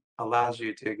allows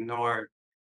you to ignore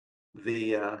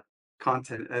the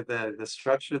content, the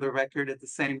structure of the record at the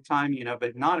same time,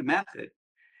 but not a method.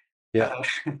 Yeah.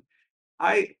 Uh,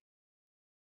 I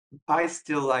I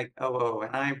still like OO,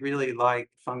 and I really like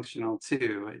functional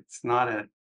too. It's not a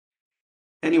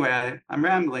anyway. I'm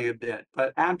rambling a bit,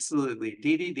 but absolutely,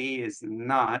 DDD is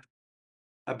not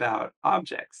about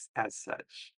objects as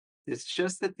such. It's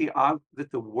just that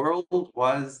the world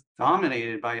was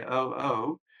dominated by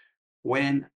OO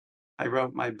when I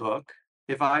wrote my book.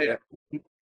 If I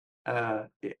Yeah.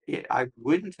 I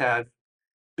wouldn't have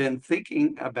been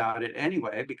thinking about it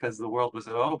anyway because the world was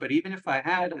OO. But even if I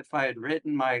had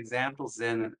written my examples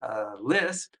in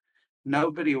Lisp,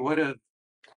 nobody would have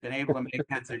been able to make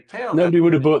heads or tails of Nobody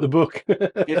would have it. bought the book.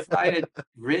 If I had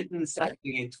written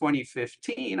something in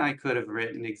 2015, I could have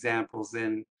written examples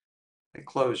in the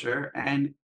Clojure,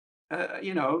 and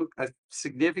a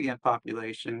significant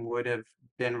population would have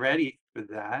been ready for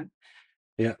that.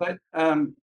 Yeah. But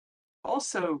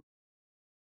also,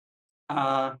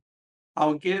 uh,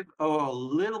 I'll give a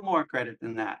little more credit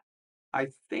than that. I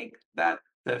think that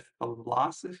the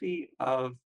philosophy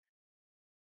of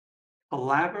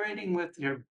collaborating with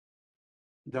your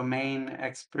domain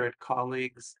expert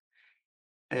colleagues,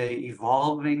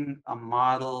 evolving a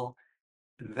model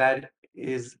that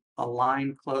is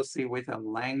aligned closely with a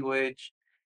language,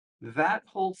 that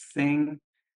whole thing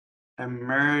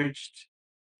emerged,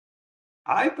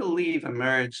 I believe,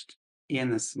 emerged in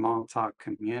the Smalltalk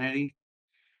community.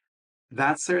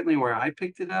 That's certainly where I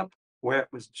picked it up, where it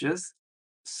was just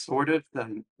sort of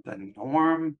the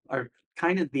norm, or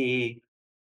kind of the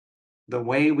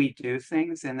way we do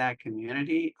things in that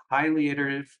community, highly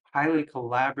iterative, highly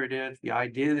collaborative. The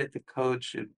idea that the code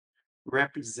should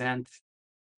represent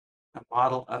a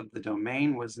model of the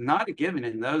domain was not a given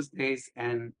in those days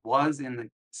and was in the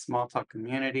Smalltalk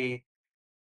community.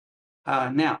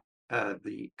 Now,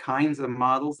 the kinds of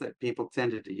models that people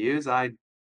tended to use,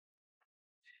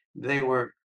 they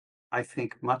were, I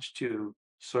think, much too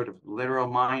sort of literal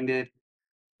minded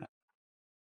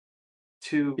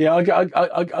to, Yeah,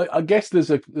 I guess there's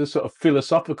sort of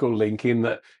philosophical link in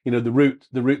that, the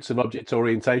roots of object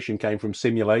orientation came from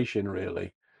simulation,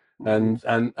 really, mhm.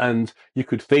 and you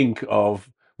could think of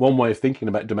one way of thinking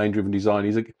about domain-driven design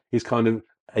is kind of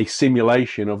a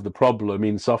simulation of the problem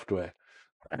in software.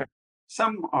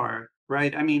 Some are,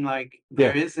 right? I mean, like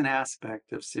there Yeah, is an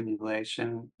aspect of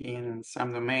simulation in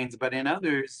some domains, but in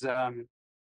others,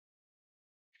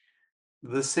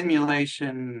 the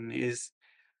simulation is,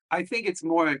 I think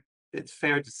it's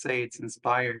fair to say it's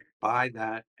inspired by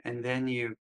that. And then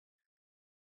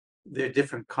there are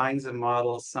different kinds of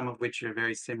models, some of which are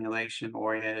very simulation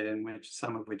oriented and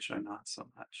some of which are not so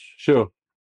much. sure.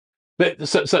 But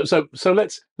so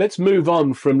let's move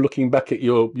on from looking back at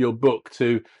your book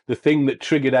to the thing that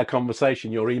triggered our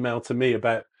conversation, your email to me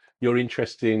about your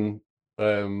interest in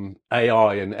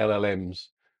AI and LLMs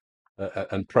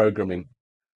and programming.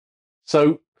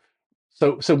 So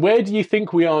so where do you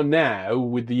think we are now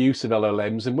with the use of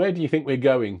LLMs, and where do you think we're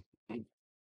going?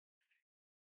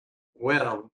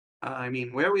 Well, I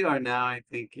mean, where we are now, I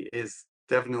think, is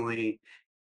definitely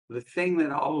the thing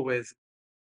that always,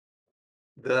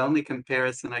 the only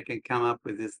comparison I can come up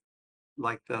with is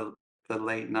like the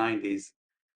late 90s,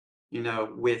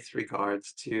 with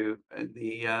regards to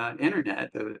the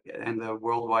internet and the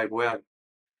World Wide Web,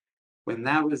 when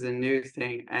that was a new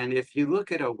thing. And if you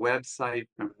look at a website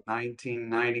from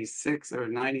 1996 or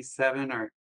 97,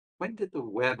 or when did the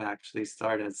web actually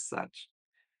start as such?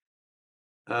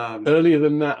 Um, Earlier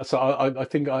than that, so I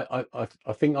think I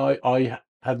think I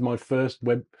had my first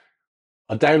web.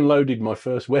 I downloaded my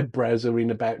first web browser in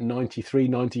about 93,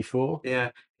 94.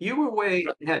 yeah, you were way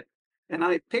ahead. And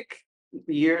I pick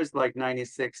years like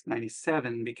 96,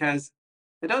 97 because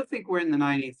I don't think we're in the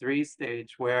 93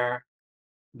 stage where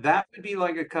that would be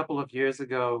like a couple of years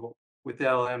ago with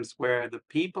LMs where the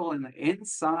people in the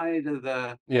inside of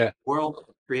the Yeah, world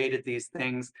created these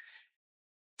things.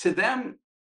 To them,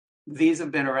 these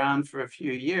have been around for a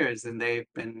few years and they've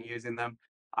been using them.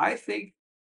 I think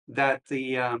that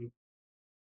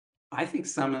I think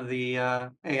some of the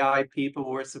AI people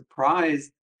were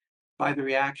surprised by the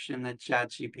reaction that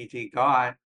ChatGPT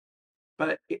got,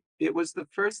 but it was the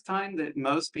first time that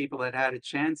most people had had a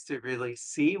chance to really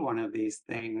see one of these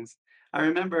things. I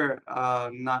remember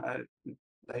not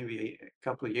maybe a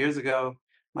couple of years ago,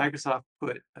 Microsoft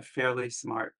put a fairly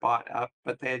smart bot up,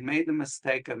 but they had made the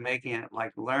mistake of making it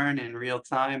like learn in real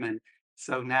time, and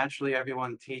so naturally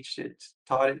everyone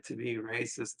taught it to be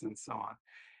racist and so on.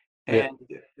 yeah, And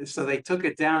so they took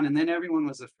it down, and then everyone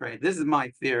was afraid. This is my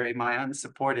theory, my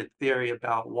unsupported theory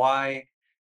about why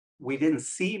we didn't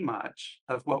see much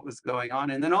of what was going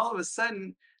on. And then all of a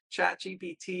sudden,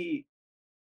 ChatGPT,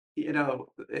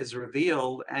 is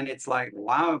revealed, and it's like,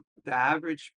 wow, the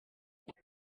average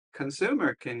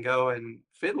consumer can go and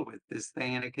fiddle with this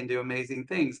thing and it can do amazing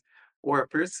things. Or a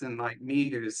person like me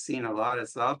who's seen a lot of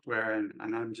software, and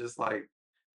I'm just like,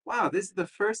 wow, this is the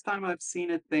first time I've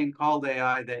seen a thing called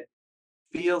AI that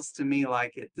feels to me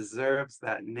like it deserves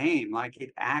that name, like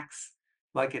it acts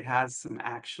like it has some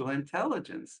actual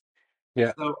intelligence.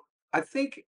 yeah, So I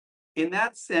think in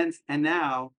that sense, and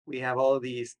now we have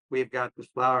we've got the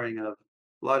flowering of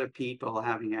a lot of people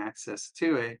having access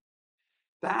to it.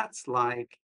 That's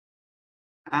like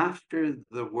after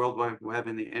the World Wide Web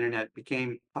and the internet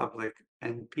became public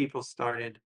and people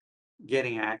started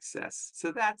getting access.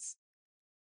 So that's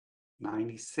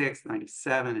 96,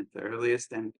 97 at the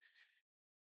earliest. And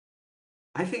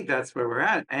I think that's where we're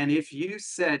at. And if you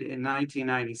said in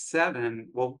 1997,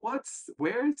 well,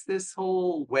 where is this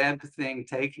whole web thing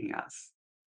taking us?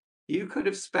 You could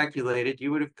have speculated,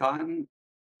 you would have gotten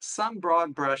some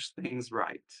broad brush things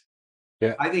right.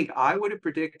 yeah, I think I would have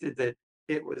predicted that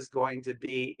it was going to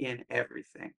be in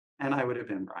everything, and I would have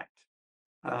been right.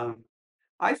 Um,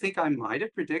 I think I might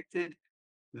have predicted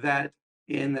that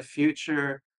in the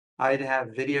future I'd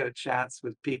have video chats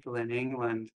with people in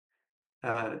England,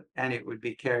 and it would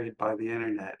be carried by the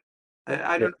internet.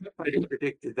 I yeah. don't know if I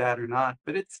predicted that or not,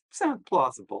 but it sounds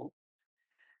plausible.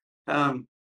 Um,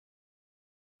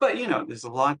 but there's a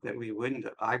lot that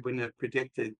I wouldn't have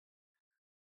predicted.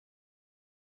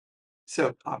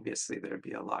 So obviously there'd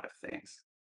be a lot of things.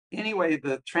 anyway,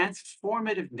 the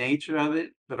transformative nature of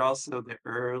it, but also the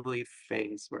early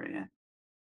phase we're in.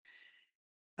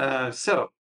 So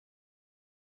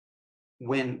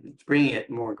when bringing it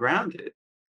more grounded,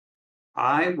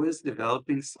 I was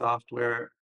developing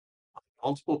software,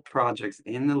 multiple projects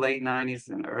in the late 90s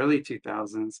and early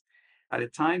 2000s at a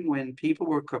time when people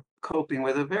were coping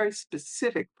with a very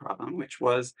specific problem, which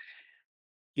was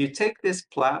you take this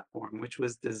platform, which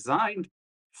was designed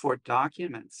for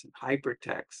documents and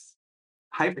hypertext.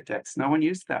 No one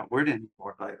used that word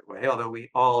anymore, by the way, although we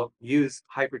all use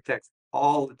hypertext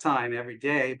all the time, every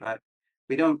day, but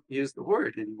we don't use the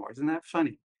word anymore. Isn't that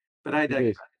funny? But I It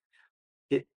digress.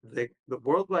 is. The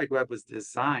World Wide Web was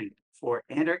designed for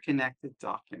interconnected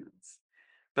documents.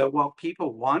 But what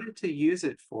people wanted to use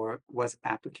it for was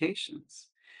applications.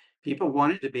 People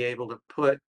wanted to be able to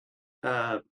put,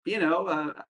 uh, you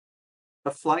know,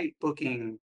 a flight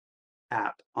booking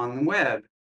app on the web.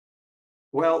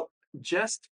 Well,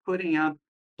 just putting out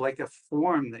like a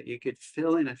form that you could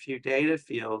fill in a few data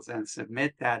fields and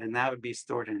submit that, and that would be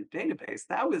stored in a database.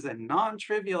 That was a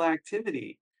non-trivial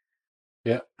activity.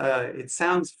 Yeah. It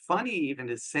sounds funny even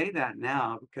to say that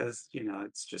now because,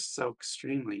 it's just so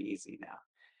extremely easy now.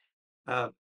 Uh,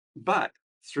 but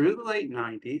through the late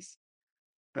 90s,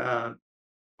 uh,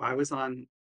 I was on a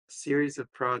series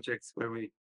of projects where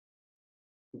we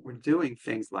were doing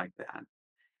things like that.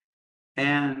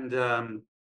 And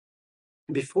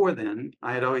before then,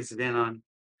 I had always been on,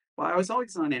 well, I was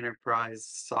always on enterprise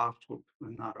software,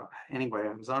 not anyway,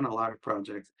 I was on a lot of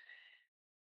projects.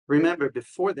 Remember,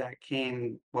 before that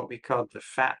came what we called the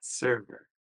fat server,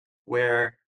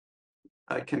 where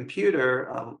a computer,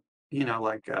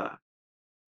 like a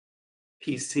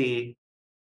PC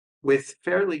with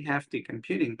fairly hefty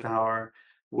computing power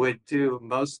would do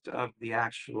most of the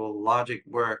actual logic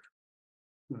work.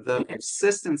 The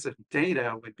persistence of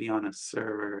data would be on a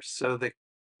server. So the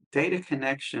data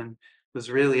connection was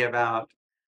really about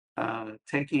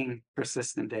taking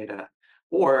persistent data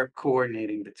or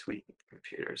coordinating between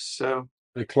computers. So,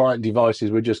 The client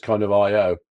devices were just kind of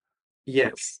I/O.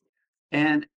 yes.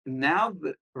 And now,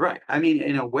 right, I mean,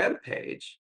 in a web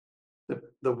page,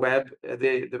 the web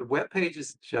page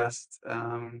is just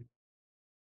the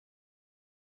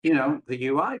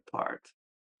UI part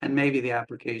and maybe the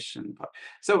application part.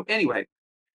 So anyway,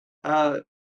 uh,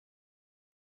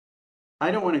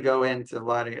 I don't want to go into a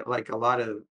lot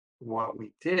of what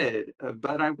we did,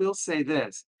 but I will say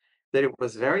this, that it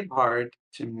was very hard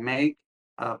to make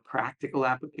a practical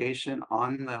application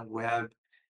on the web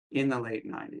in the late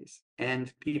 90s.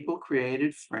 And people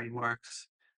created frameworks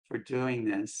for doing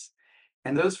this.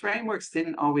 And those frameworks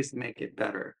didn't always make it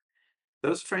better.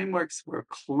 Those frameworks were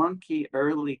clunky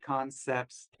early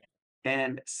concepts,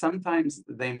 and sometimes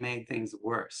they made things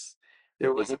worse.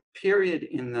 There was a period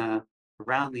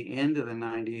around the end of the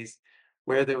 90s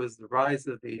where there was the rise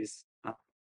of these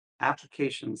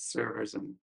application servers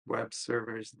and web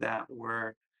servers that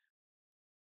were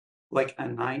like a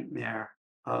nightmare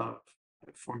of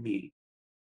for me.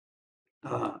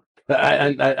 Uh,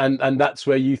 And that's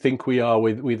where you think we are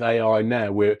with AI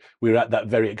now. We're at that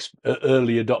very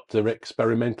early adopter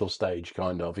experimental stage,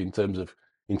 kind of in terms of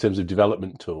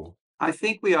development tool. I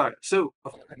think we are. So,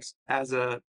 of course, as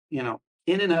in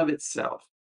and of itself,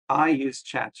 I use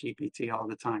ChatGPT all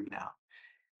the time now.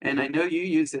 And I know you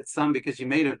use it some because you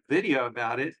made a video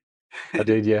about it. I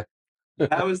did, yeah.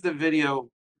 That was the video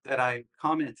that I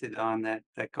commented on that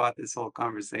got this whole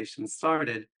conversation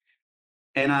started.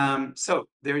 And so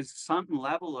there's some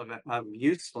level of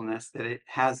usefulness that it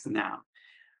has now.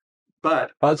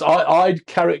 But I'd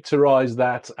characterize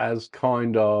that as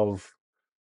kind of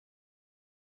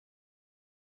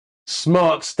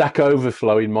smart Stack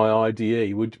Overflow in my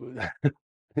IDE. Would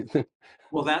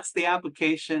well, that's the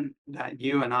application that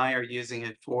you and I are using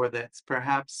it for that's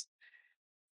perhaps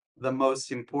the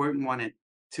most important one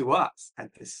to us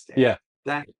at this stage. yeah,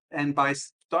 That and by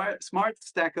Smart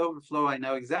Stack Overflow, I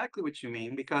know exactly what you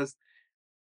mean because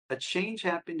a change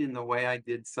happened in the way I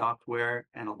did software,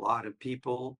 and a lot of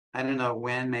people, I don't know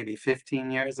when, maybe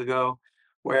 15 years ago.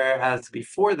 Whereas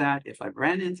before that, if I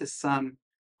ran into some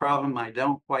problem, I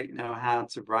don't quite know how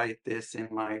to write this in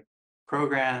my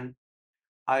program,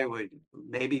 I would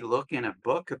maybe look in a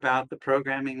book about the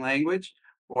programming language,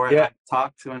 or yeah. I'd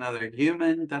talk to another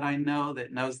human that I know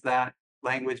that knows that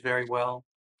language very well.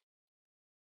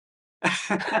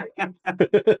 But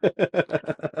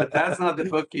that's not the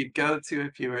book you'd go to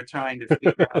if you were trying to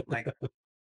figure out, like,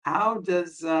 how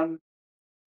does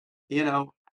you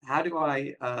know, how do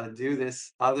I do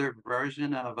this other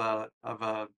version of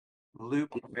a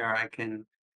loop where I can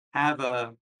have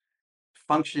a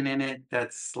function in it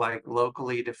that's like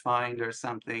locally defined or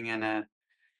something, and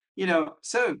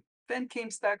so then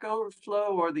came Stack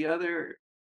Overflow or the other,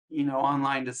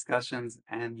 online discussions,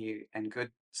 and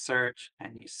good search,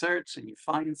 and you search and you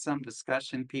find some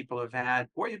discussion people have had,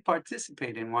 or you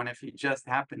participate in one if you just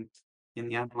happened in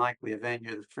the unlikely event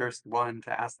you're the first one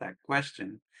to ask that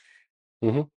question.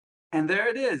 Hmm. And there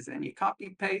it is. And you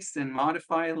copy paste and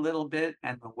modify a little bit,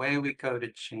 and the way we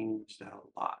coded changed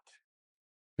a lot.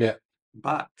 Yeah.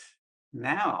 But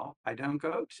now I don't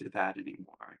go to that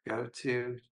anymore. I go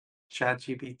to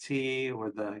ChatGPT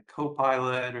or the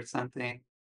Copilot or something.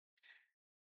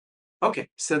 Okay,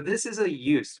 so this is a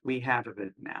use we have of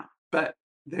it now. But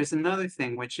there's another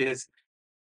thing, which is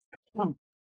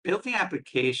building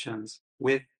applications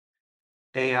with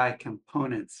AI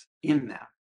components in them.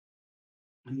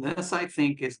 And this, I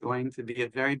think, is going to be a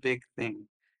very big thing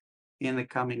in the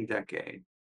coming decade.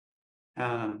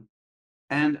 Um,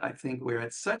 and I think we're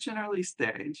at such an early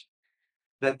stage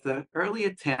that the early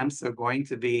attempts are going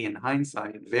to be, in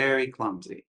hindsight, very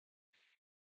clumsy.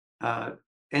 Uh,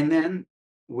 and then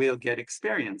we'll get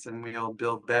experience and we'll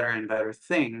build better and better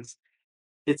things.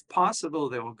 It's possible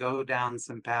that we'll go down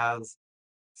some paths,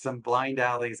 some blind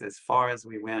alleys as far as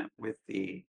we went with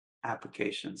the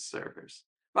application servers.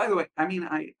 By the way, I mean,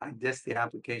 I diss the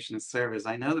application servers.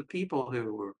 I know the people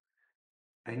who were,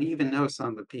 I even know some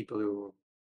of the people who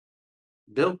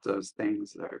built those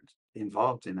things that are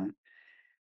involved in it.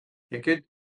 They're good,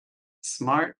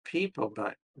 smart people,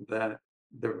 but the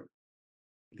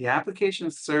the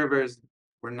application servers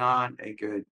were not a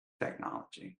good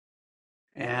technology.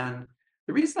 And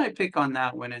the reason I pick on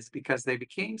that one is because they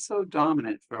became so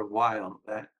dominant for a while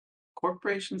that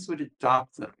corporations would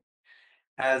adopt them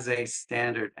as a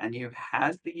standard, and you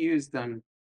had to use them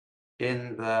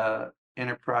in the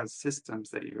enterprise systems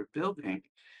that you were building.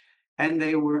 And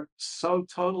they were so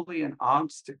totally an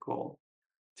obstacle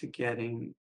to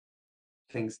getting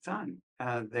things done.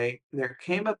 There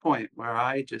came a point where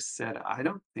I just said, I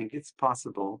don't think it's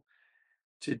possible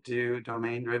to do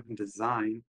domain-driven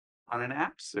design on an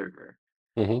app server.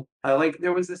 Hmm. Like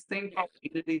there was this thing called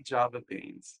Unity Java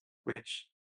Beans, which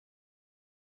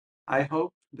I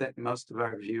hope that most of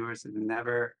our viewers have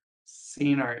never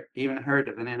seen or even heard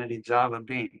of an Unity Java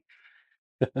Bean,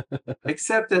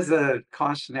 except as a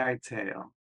cautionary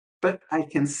tale. But I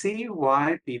can see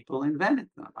why people invented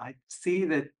them. I see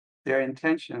that their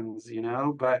intentions,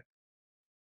 but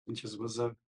it just was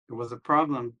a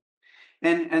problem.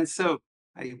 And so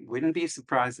I wouldn't be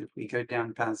surprised if we go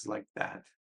down paths like that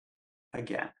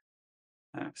again.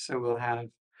 So we'll have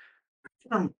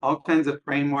all kinds of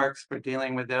frameworks for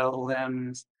dealing with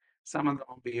LLMs. Some of them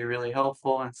will be really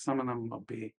helpful, and some of them will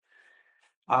be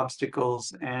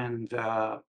obstacles. And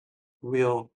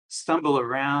we'll stumble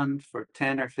around for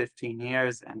 10 or 15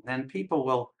 years, and then people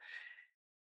will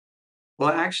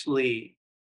actually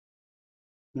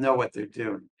know what they're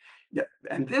doing. Yeah,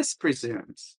 and this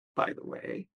presumes, by the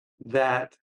way,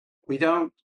 that we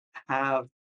don't have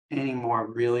any more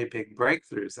really big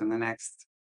breakthroughs in the next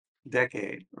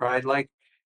decade, right? Like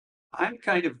I'm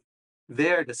kind of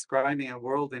there describing a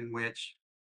world in which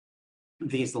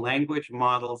these language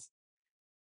models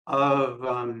of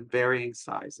varying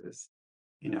sizes,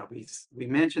 we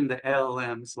mentioned the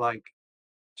LLMs like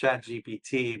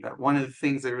ChatGPT, but one of the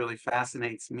things that really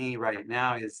fascinates me right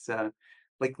now is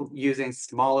like using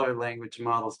smaller language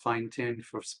models fine-tuned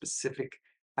for specific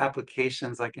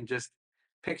applications. I can just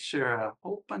picture a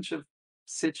whole bunch of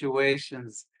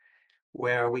situations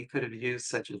where we could have used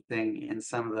such a thing in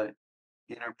some of the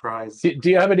enterprise. Do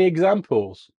you have any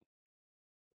examples?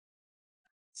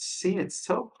 See, it's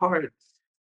so hard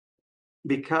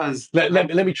because Let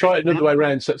me try it another way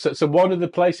around. So one of the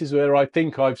places where I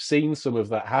think I've seen some of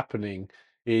that happening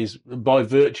is by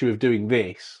virtue of doing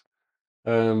this.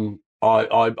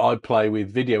 I play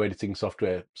with video editing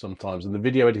software sometimes, and the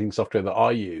video editing software that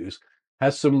I use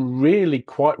has some really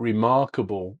quite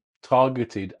remarkable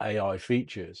targeted AI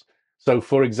features. So,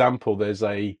 for example, there's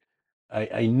a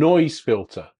noise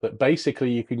filter that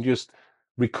basically you can just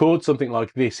record something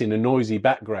like this in a noisy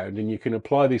background, and you can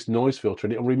apply this noise filter,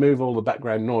 and it'll remove all the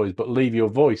background noise, but leave your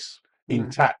voice mm,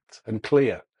 intact and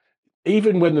clear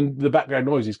even when the background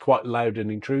noise is quite loud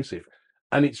and intrusive.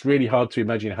 And it's really hard to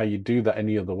imagine how you do that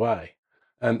any other way.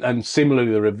 And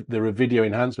similarly, there are video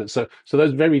enhancements. So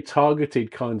those very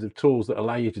targeted kinds of tools that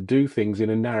allow you to do things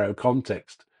in a narrow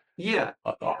context, yeah,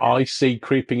 I see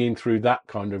creeping in through that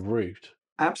kind of route.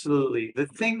 absolutely. The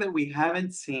thing that we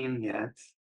haven't seen yet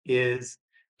is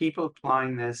people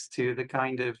applying this to the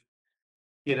kind of,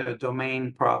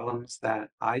 domain problems that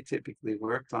I typically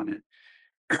worked on it.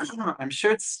 I'm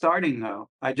sure it's starting though.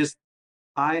 I just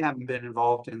I haven't been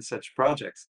involved in such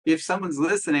projects. If someone's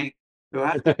listening who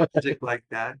has a project like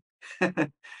that,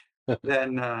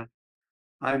 then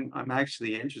I'm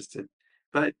actually interested.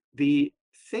 But the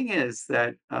thing is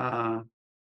that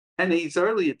and these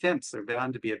early attempts are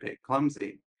bound to be a bit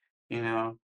clumsy, you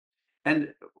know,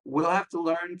 and we'll have to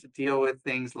learn to deal with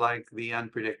things like the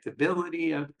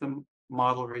unpredictability of the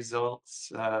model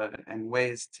results and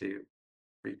ways to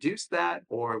reduce that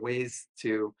or ways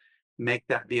to make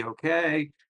that be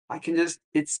okay.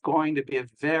 It's going to be a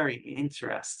very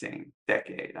interesting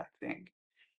decade, I think.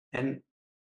 And,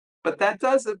 but that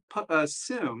does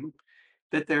assume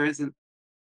that there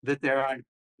aren't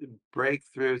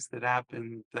breakthroughs that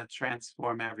happen that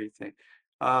transform everything.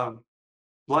 Um,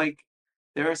 like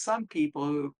there are some people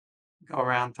who go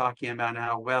around talking about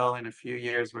how, well, in a few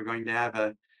years, we're going to have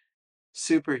a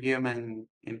superhuman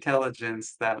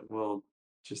intelligence that will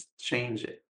just change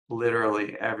it,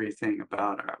 literally everything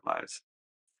about our lives.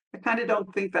 I kind of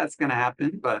don't think that's going to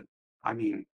happen, but I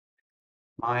mean,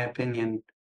 my opinion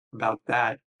about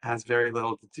that has very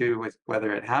little to do with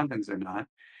whether it happens or not.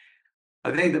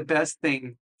 I think the best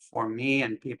thing for me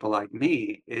and people like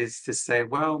me is to say,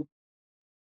 well,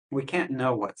 we can't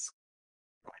know what's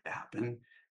going to happen,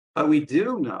 but we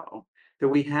do know that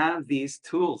we have these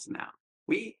tools now.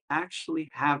 We actually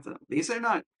have them. These are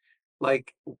not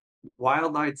like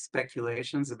wild-eyed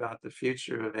speculations about the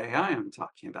future of AI I'm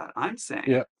talking about. I'm saying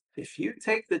Yeah. if you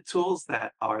take the tools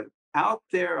that are out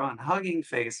there on Hugging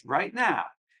Face right now,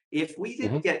 if we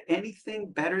didn't Hmm. get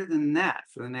anything better than that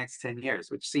for the next 10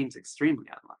 years, which seems extremely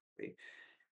unlikely,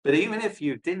 but even if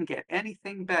you didn't get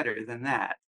anything better than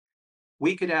that,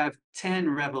 we could have 10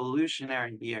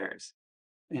 revolutionary years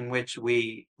in which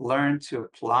we learn to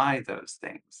apply those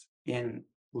things in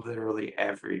literally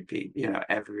every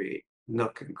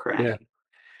nook and Yeah. cranny.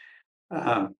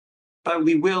 Um, but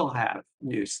we will have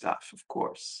new stuff, of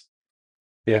course.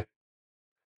 Yeah.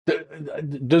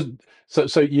 Does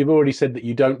so you've already said that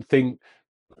you don't think,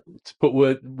 to put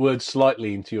words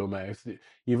slightly into your mouth,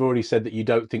 you've already said that you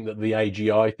don't think that the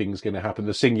AGI thing's going to happen,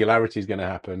 the singularity is going to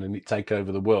happen, and it take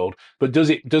over the world. But does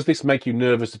this make you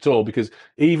nervous at all? Because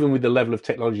even with the level of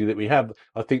technology that we have,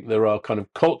 I think there are kind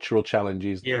of cultural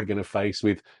challenges that Yeah. we're going to face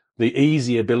with the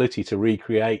easy ability to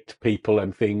recreate people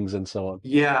and things and so on.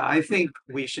 Yeah, I think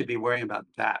we should be worrying about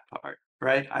that part,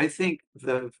 right? I think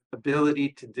the ability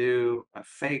to do a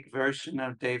fake version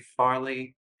of Dave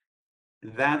Farley,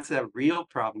 that's a real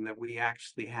problem that we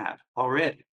actually have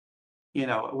already.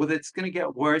 Well, it's going to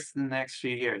get worse in the next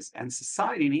few years, and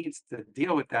society needs to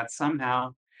deal with that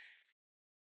somehow.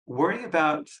 Worrying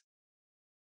about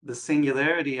the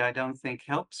singularity, I don't think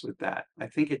helps with that. I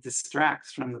think it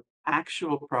distracts from the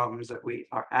actual problems that we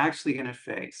are actually going to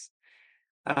face.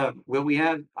 Will we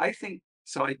have? I think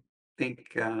so. I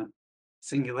think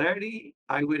singularity,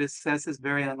 I would assess is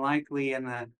very unlikely in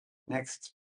the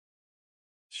next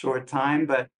short time.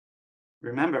 But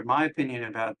remember, my opinion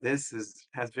about this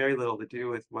has very little to do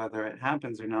with whether it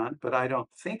happens or not. But I don't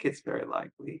think it's very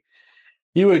likely.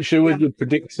 You weren't sure Yeah, when you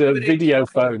predict put video AGI in a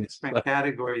phones. different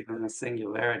category than the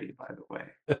singularity, by the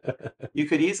way. You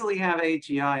could easily have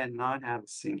AGI and not have a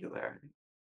singularity.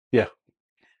 Yeah.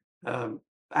 Um,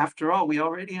 After all, we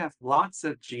already have lots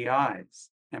of GIs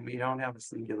and we don't have a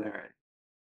singularity.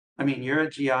 I mean, you're a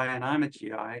GI and I'm a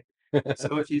GI.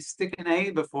 So if you stick an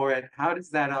A before it, how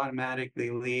does that automatically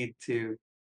lead to?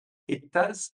 It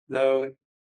does, though.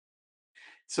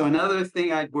 So another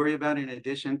thing I'd worry about in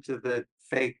addition to the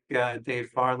fake Dave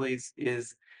Farley's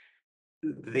is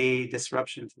the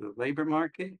disruption to the labor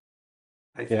market.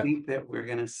 I Yeah. think that we're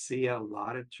going to see a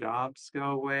lot of jobs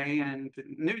go away and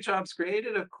new jobs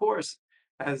created, of course,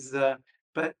 as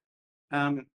but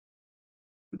um,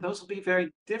 those will be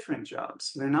very different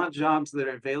jobs. They're not jobs that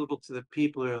are available to the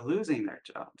people who are losing their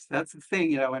jobs. That's the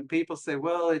thing, when people say,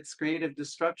 well, it's creative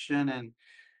destruction and,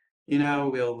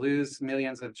 we'll lose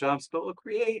millions of jobs, but we'll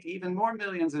create even more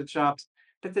millions of jobs.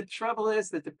 But the trouble is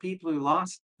that the people who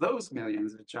lost those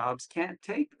millions of jobs can't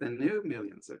take the new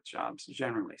millions of jobs,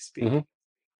 generally Hmm. speaking.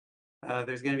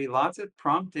 There's going to be lots of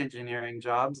prompt engineering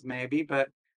jobs, maybe, but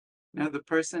the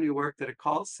person who worked at a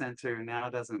call center now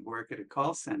doesn't work at a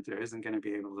call center, isn't going to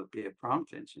be able to be a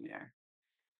prompt engineer.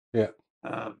 Yeah.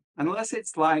 Unless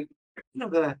it's like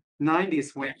the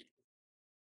 90s when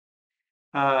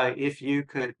if you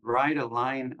could write a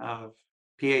line of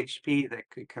PHP that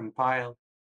could compile,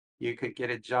 you could get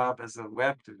a job as a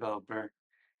web developer.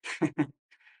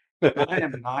 I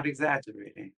am not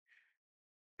exaggerating.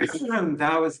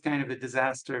 That was kind of a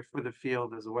disaster for the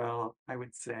field as well, I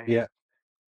would say. Yeah.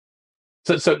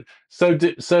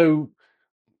 So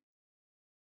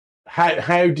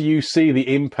how do you see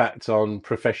the impact on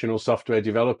professional software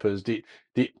developers? Do,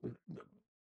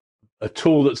 a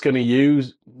tool that's going to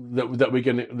use that we're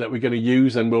going to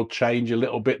use and will change a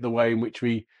little bit the way in which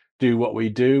we do what we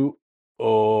do,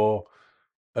 or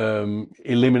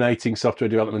eliminating software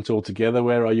development altogether?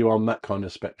 Where are you on that kind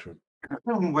of spectrum?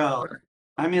 Well,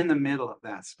 I'm in the middle of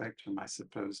that spectrum, I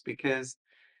suppose, because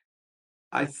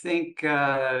I think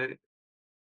it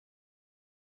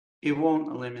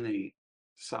won't eliminate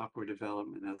software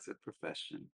development as a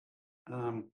profession.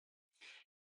 Um,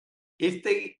 if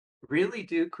they really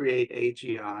do create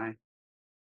AGI,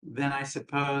 then I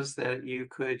suppose that you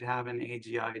could have an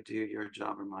AGI do your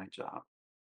job or my job.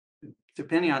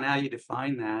 Depending on how you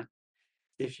define that,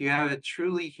 if you have a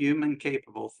truly human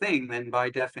capable thing, then by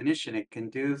definition, it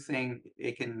can do things,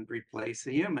 it can replace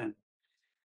a human,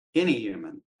 any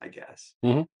human, I guess.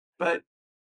 Hmm. But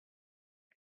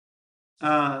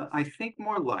I think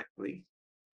more likely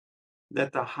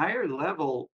that the higher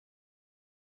level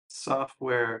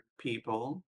software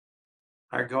people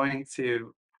are going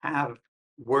to have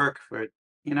work for,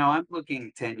 I'm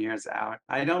looking 10 years out.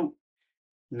 I don't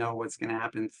know what's going to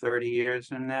happen 30 years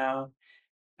from now.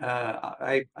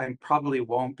 I probably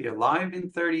won't be alive in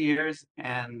 30 years,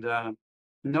 and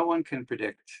no one can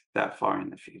predict that far in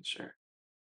the future.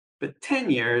 But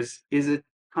 10 years is a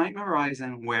time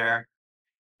horizon where,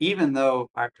 even though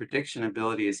our prediction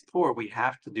ability is poor, we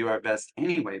have to do our best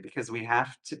anyway, because we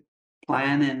have to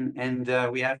plan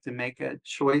and we have to make a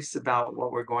choice about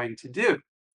what we're going to do,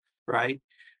 right?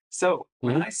 So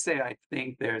when Hmm. I say I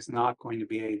think there's not going to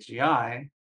be AGI,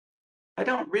 I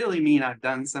don't really mean I've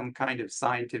done some kind of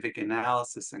scientific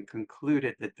analysis and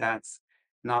concluded that that's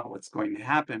not what's going to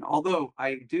happen. Although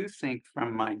I do think,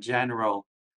 from my general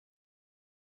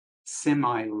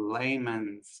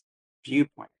semi-layman's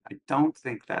viewpoint, I don't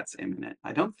think that's imminent.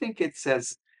 I don't think it's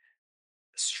as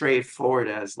straightforward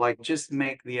as, like, just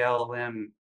make the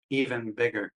LLM even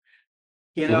bigger.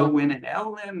 Hmm. When an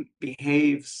LLM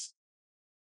behaves,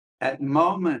 at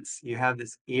moments you have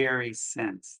this eerie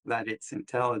sense that it's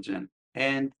intelligent.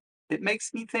 And it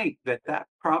makes me think that that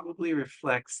probably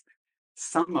reflects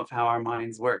some of how our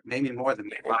minds work, maybe more than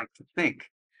we like to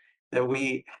think, that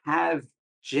we have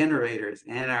generators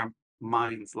in our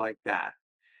minds like that.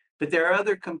 But there are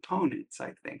other components,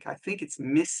 I think. I think it's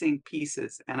missing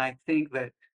pieces. And I think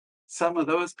that some of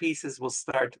those pieces will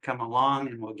start to come along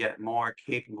and we'll get more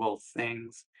capable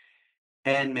things.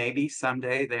 And maybe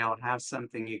someday they'll have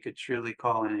something you could truly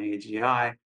call an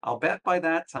AGI. I'll bet by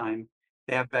that time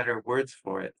they have better words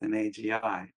for it than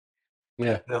AGI.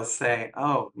 Yeah. They'll say,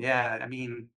 oh, yeah, I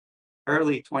mean,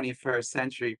 early 21st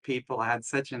century people had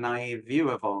such a naive view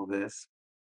of all this.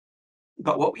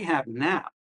 But what we have now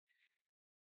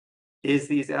is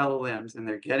these LLMs, and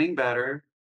they're getting better,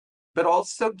 but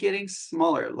also getting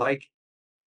smaller. Like,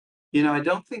 I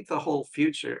don't think the whole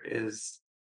future is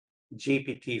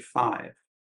GPT-5.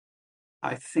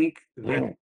 I think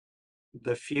that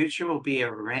the future will be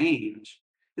a range.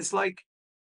 It's like,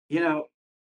 you know,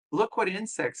 look what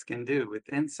insects can do with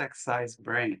insect-sized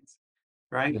brains,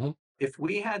 right? Hmm. If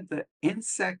we had the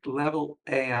insect level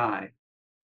AI,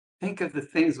 think of the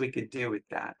things we could do with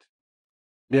that.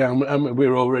 Yeah, and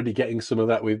we're already getting some of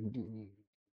that with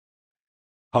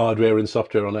hardware and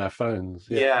software on our phones.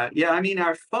 Yeah. Yeah, yeah. I mean,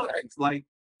 our phones, like,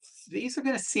 these are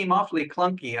going to seem awfully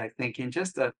clunky, I think, in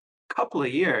just a couple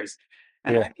of years.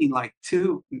 And Yeah. I mean, like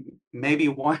two, maybe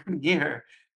 1 year,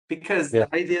 because Yeah.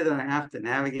 the idea that I have to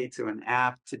navigate to an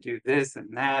app to do this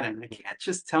and that, and I can't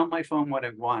just tell my phone what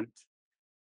I want.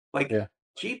 Like, Yeah.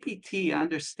 GPT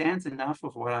understands enough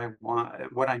of what I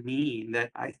want, what I mean,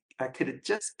 that I could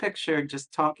just picture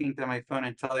just talking to my phone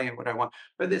and telling it what I want.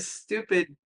 Or this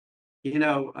stupid, you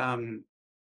know, um,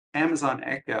 Amazon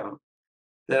Echo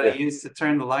that I Yeah. use to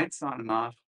turn the lights on and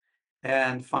off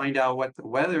and find out what the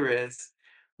weather is.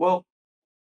 Well,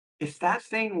 if that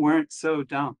thing weren't so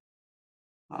dumb,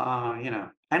 and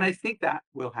I think that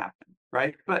will happen,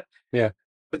 right? Yeah.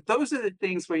 But those are the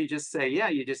things where you just say, yeah,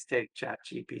 you just take Chat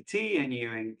GPT and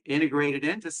you integrate it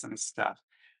into some stuff.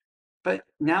 But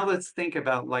now let's think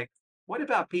about, like, what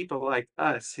about people like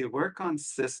us who work on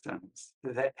systems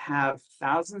that have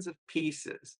thousands of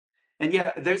pieces? And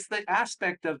yeah, there's the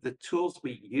aspect of the tools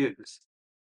we use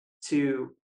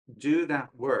to do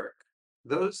that work.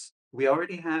 Those, we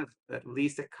already have at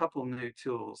least a couple new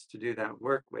tools to do that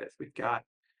work with. We've got,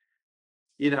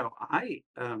 I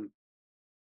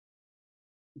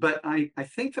but I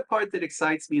think the part that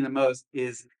excites me the most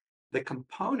is the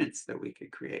components that we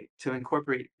could create to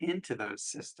incorporate into those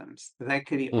systems that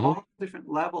could be Hmm. all different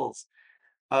levels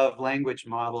of language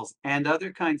models and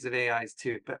other kinds of AIs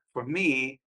too. But for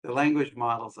me, the language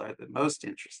models are the most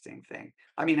interesting thing.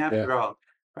 I mean, Yeah. after all,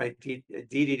 right?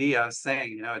 DDD, I was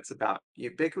saying, it's about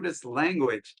ubiquitous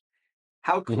language.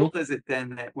 How cool Hmm. is it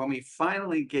then that when we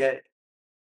finally get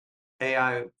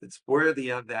AI that's worthy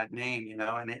of that name,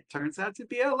 and it turns out to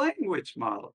be a language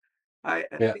model? I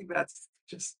Yeah. think that's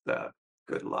just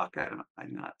good luck.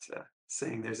 I'm not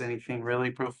saying there's anything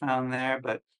really profound there,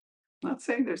 but I'm not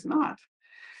saying there's not.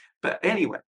 But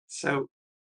anyway, so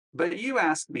but you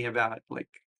asked me about like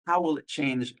how will it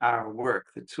change our work,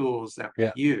 the tools that we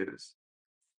Yeah. use?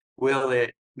 Will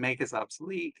it make us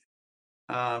obsolete?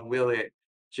 Will it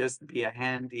just be a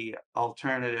handy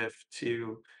alternative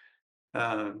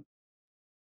uh,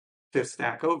 to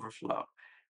Stack Overflow?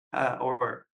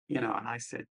 Or, and I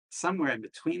said somewhere in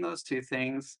between those two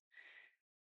things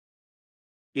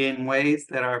in ways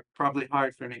that are probably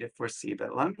hard for me to foresee.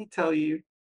 But let me tell you,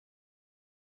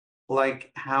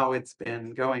 like, how it's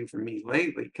been going for me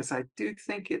lately, because I do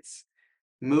think it's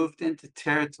moved into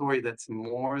territory that's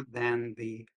more than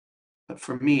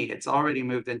for me, it's already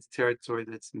moved into territory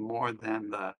that's more than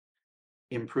the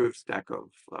improved Stack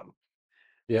Overflow.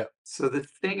 Yeah. So the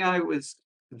thing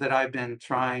that I've been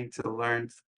trying to learn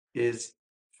is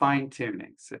fine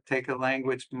tuning. So take a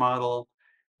language model,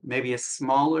 maybe a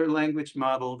smaller language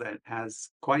model that has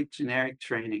quite generic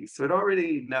training. So it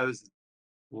already knows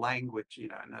language,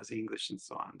 it knows English and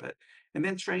so on, and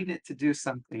then train it to do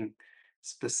something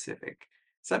specific,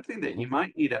 something that Hmm. you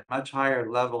might need a much higher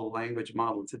level language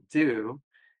model to do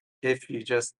if you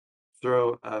just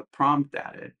throw a prompt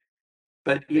at it.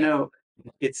 But Yeah.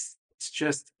 it's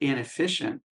just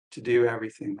inefficient to do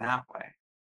everything that way.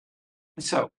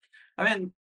 So I've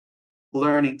been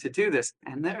learning to do this,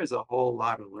 and there's a whole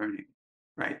lot of learning,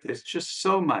 right? There's just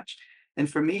so much.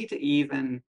 And for me to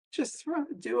even just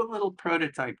do a little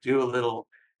prototype, do a little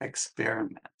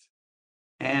experiment.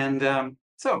 And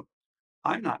so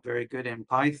I'm not very good in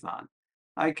Python.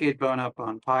 I could bone up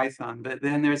on Python, but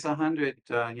then there's 100,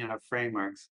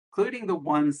 frameworks, including the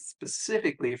ones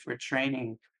specifically for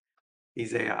training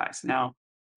these AIs. Now,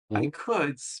 I Hmm.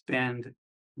 could spend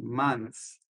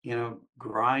months,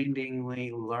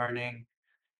 grindingly learning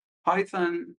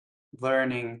Python,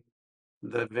 learning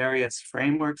the various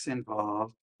frameworks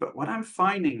involved. But what I'm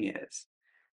finding is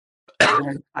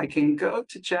that I can go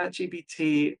to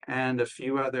ChatGPT and a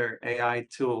few other AI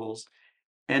tools,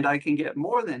 and I can get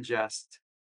more than just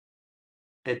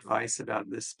advice about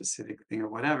this specific thing or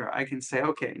whatever. I can say,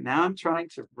 okay, now I'm trying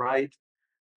to write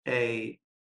a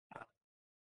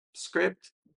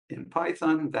script in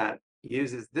Python that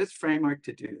uses this framework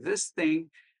to do this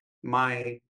thing.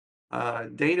 My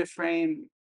data frame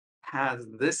has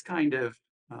this kind of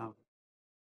uh,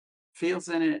 fields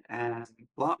in it and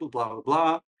blah, blah, blah, blah,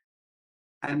 blah.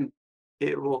 And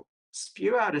it will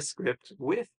spew out a script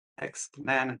with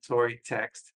explanatory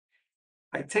text.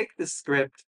 I take the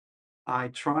script, I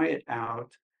try it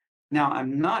out. Now,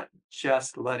 I'm not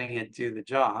just letting it do the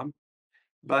job,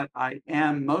 but I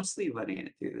am mostly letting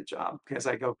it do the job because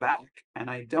I go back and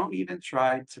I don't even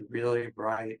try to really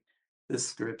write the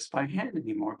scripts by hand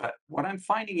anymore. But what I'm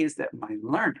finding is that my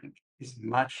learning is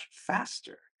much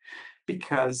faster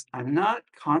because I'm not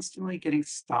constantly getting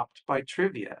stopped by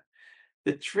trivia.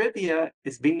 The trivia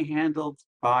is being handled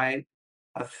by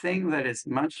a thing that is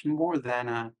much more than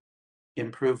a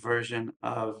improved version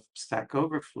of Stack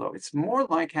Overflow. It's more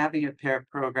like having a pair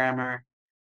programmer,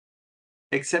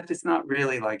 except it's not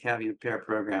really like having a pair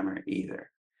programmer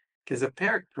either. Because a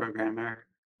pair programmer,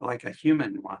 like a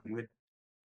human one,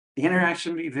 the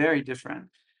interaction would be very different.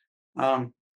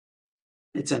 Um,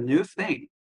 it's a new thing,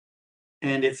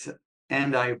 and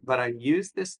but I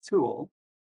use this tool.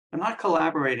 I'm not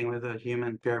collaborating with a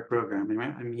human pair programmer.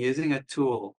 Right? I'm using a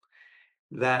tool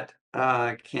that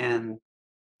can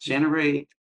generate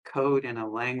code in a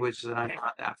language that I'm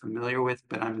not that familiar with,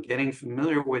 but I'm getting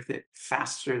familiar with it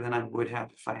faster than I would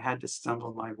have if I had to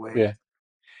stumble my way. Yeah.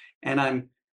 And I'm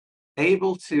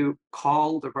able to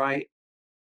call the right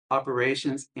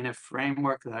operations in a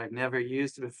framework that I've never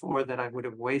used before, that I would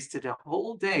have wasted a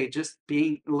whole day just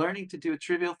learning to do a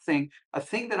trivial thing, a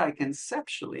thing that I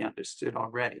conceptually understood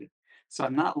already. So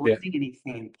I'm not Yeah. learning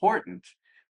anything important,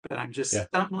 but I'm just Yeah.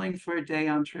 stumbling for a day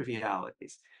on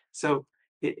trivialities. So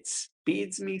it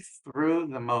speeds me through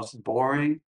the most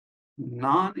boring,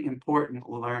 non-important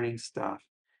learning stuff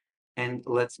and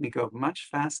lets me go much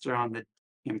faster on the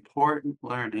important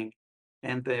learning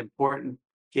and the important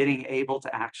getting able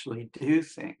to actually do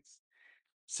things.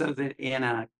 So that in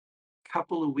a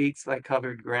couple of weeks, I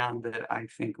covered ground that I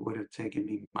think would have taken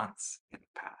me months in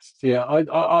the past. Yeah.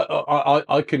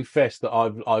 I confess that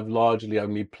I've largely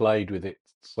only played with it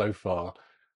so far.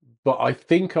 but I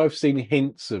think I've seen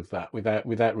hints of that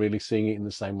without really seeing it in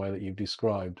the same way that you've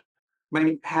described. I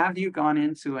mean, have you gone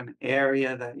into an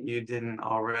area that you didn't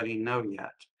already know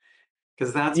yet?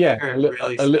 Because that's Yeah, where it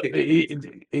really kicks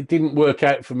into me. it didn't work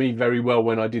out for me very well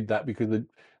when I did that because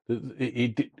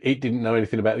it didn't know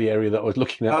anything about the area that I was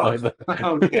looking at Oh, either.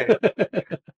 okay.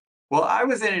 Well, I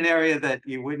was in an area that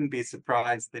you wouldn't be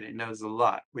surprised that it knows a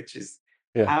lot, which is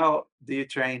Yeah, how do you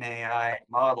train AI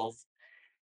models?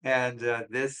 And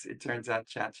this, it turns out,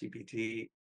 ChatGPT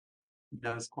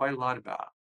knows quite a lot about.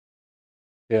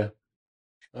 yeah.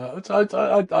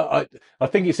 I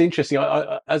think it's interesting.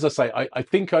 As I say, I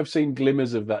think I've seen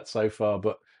glimmers of that so far,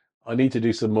 but I need to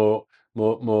do some more,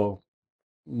 more,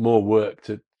 more work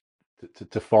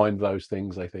to find those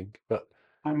things. I think, but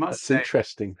I must that's say,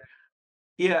 interesting.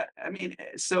 yeah, I mean,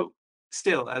 so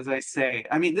still, as I say,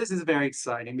 I mean, this is very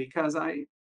exciting because I'm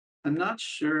not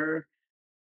sure,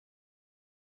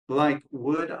 like,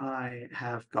 would I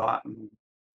have gotten,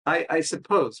 I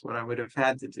suppose what I would have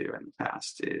had to do in the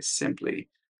past is simply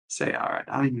say, all right,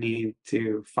 I need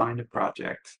to find a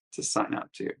project to sign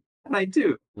up to. And I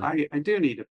do. Yeah, I do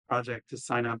need a project to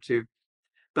sign up to,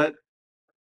 but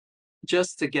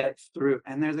just to get through,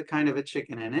 and there's a kind of a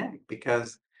chicken and egg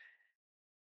because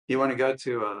you want to go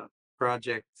to a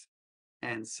project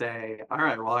and say, all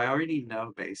right, well, I already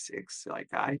know basics. Like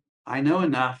I know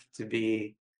enough to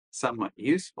be somewhat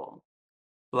useful.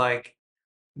 Like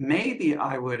maybe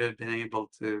I would have been able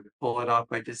to pull it off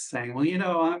by just saying,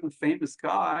 well, I'm a famous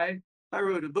guy. I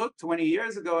wrote a book 20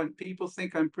 years ago and people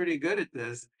think I'm pretty good at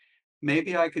this.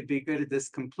 Maybe I could be good at this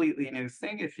completely new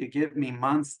thing if you give me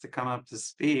months to come up to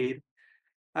speed.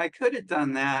 I could have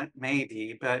done that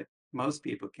maybe, but most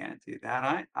people can't do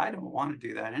that. I don't want to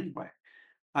do that anyway.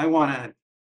 I want to,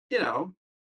 you know,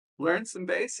 learn some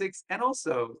basics and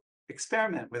also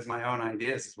experiment with my own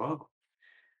ideas as well.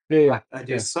 yeah, I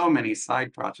do yeah. so many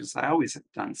side projects. I always have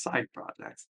done side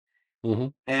projects. Hmm.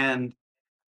 And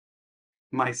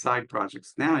my side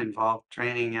projects now involve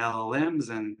training LLMs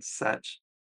and such.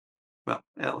 Well,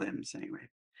 LMs anyway.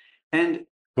 And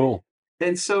Cool.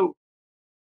 and so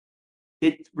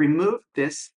it removed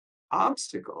this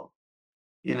obstacle,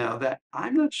 that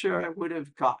I'm not sure I would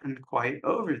have gotten quite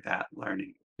over that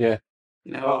learning. Yeah.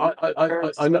 They're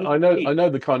so I deep. know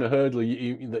the kind of hurdle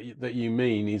that you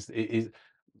mean is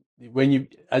when you,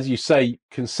 as you say,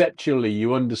 conceptually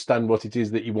you understand what it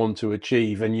is that you want to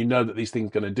achieve, and you know that these things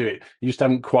are going to do it. You just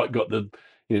haven't quite got you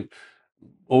know,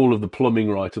 all of the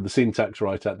plumbing right or the syntax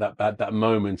right at that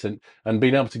moment, and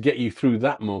being able to get you through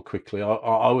that more quickly.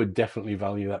 I would definitely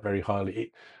value that very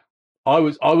highly. I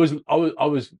was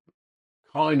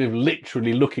kind of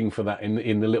literally looking for that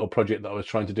in the little project that I was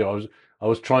trying to do. I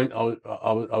was trying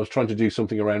to do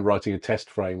something around writing a test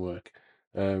framework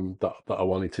that I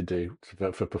wanted to do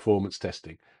for performance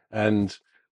testing, and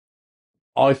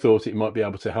I thought it might be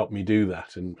able to help me do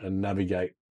that and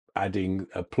navigate adding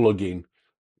a plugin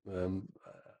um,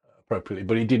 appropriately.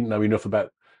 But he didn't know enough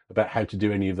about how to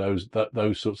do any of those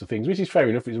sorts of things, which is fair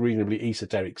enough. It's reasonably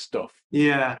esoteric stuff,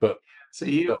 Yeah. but So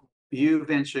you but you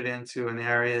ventured into an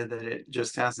area that it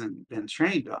just hasn't been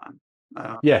trained on.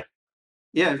 Uh, yeah,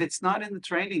 yeah, if it's not in the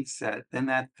training set, then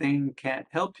that thing can't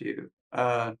help you.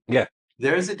 yeah,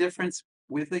 There is a difference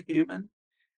with a human,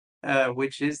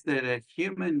 which is that a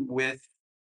human with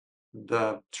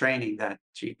the training that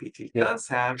GPT yeah. does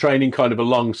have, Training kind of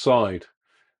alongside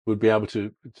would be able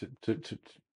to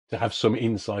have some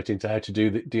insight into how to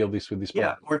deal this with this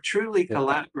yeah, problem. or truly Yeah,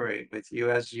 collaborate with you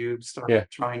as you start yeah,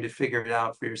 trying to figure it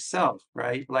out for yourself,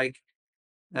 right? Like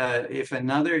if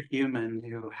another human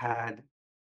who had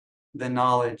the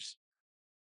knowledge,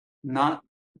 not,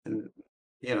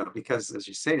 because as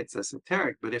you say, it's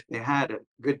esoteric, but if they had a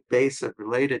good base of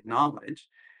related knowledge,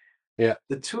 yeah,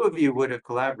 the two of you would have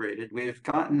collaborated. We have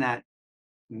gotten that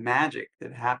magic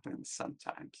that happens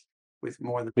sometimes with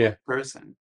more than one yeah,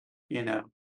 person, you know.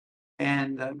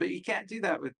 And but you can't do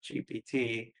that with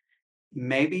GPT.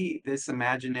 Maybe this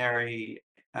imaginary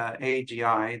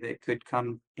AGI that could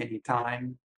come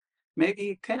anytime, maybe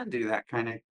you can do that kind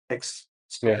of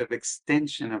sort yeah, of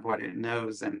extension of what it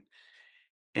knows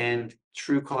and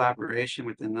true collaboration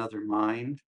with another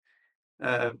mind.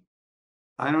 Uh,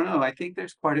 I don't know. I think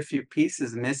there's quite a few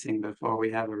pieces missing before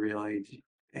we have a real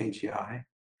AGI.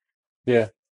 yeah,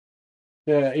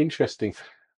 yeah. Interesting.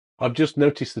 I've just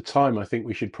noticed the time. I think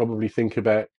we should probably think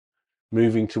about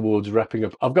moving towards wrapping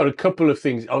up. I've got a couple of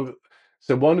things.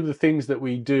 So one of the things that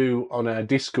we do on our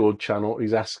Discord channel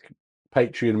is ask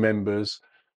Patreon members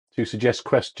to suggest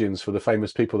questions for the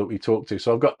famous people that we talk to.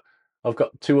 So I've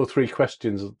got two or three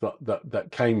questions that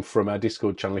came from our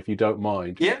Discord channel. If you don't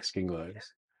mind me Yeah, asking those.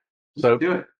 let's So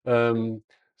do it. um,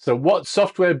 So, what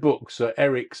software books are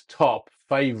Eric's top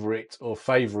favorite or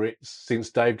favorites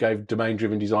since Dave gave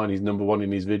domain-driven design his number one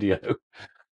in his video?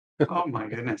 Oh my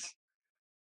goodness.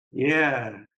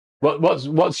 Yeah.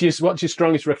 What's your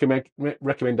strongest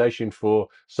recommendation for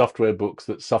software books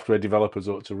that software developers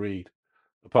ought to read,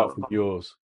 apart from Oh,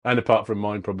 yours and apart from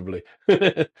mine, probably?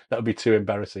 That would be too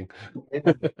embarrassing.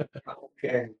 yeah.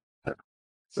 Okay.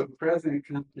 So present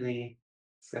company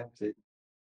accepted.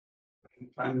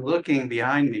 I'm looking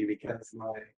behind me because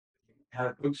I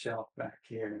have a bookshelf back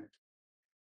here.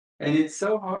 And it's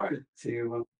so hard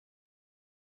to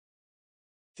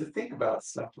think about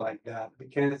stuff like that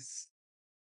because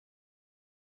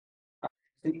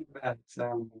think that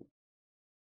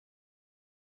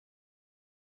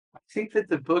I think that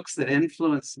the books that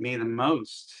influenced me the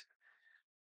most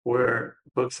were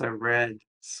books I read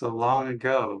so long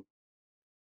ago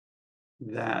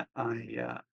that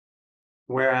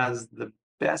whereas the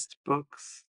best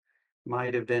books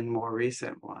might have been more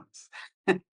recent ones.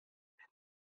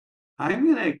 I'm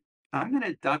gonna I'm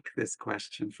gonna duck this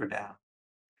question for now.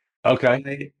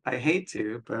 Okay, I hate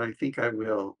to, but I think I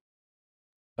will.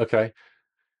 okay.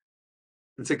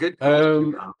 It's a good question,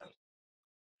 Um, though.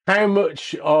 how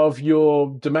much of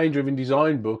your domain-driven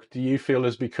design book do you feel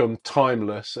has become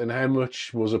timeless, and how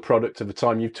much was a product of the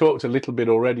time? You've talked a little bit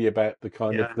already about the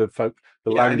kind of Yeah. the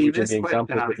Yeah, I mean, language and this the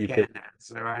question examples I that you can picked.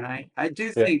 answer, and I do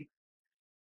Yeah, think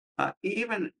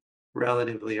even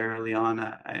relatively early on,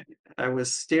 I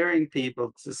was steering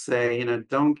people to say,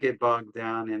 don't get bogged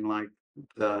down in like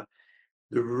the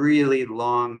the really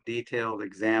long, detailed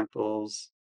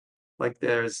examples. Like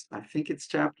I think it's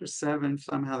chapter 7,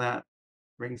 somehow that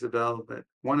rings a bell, but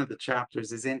one of the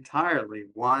chapters is entirely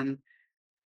one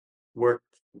work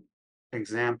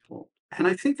example. And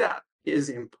I think that is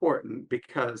important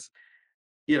because,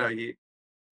 you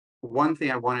one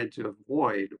thing I wanted to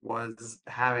avoid was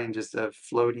having just a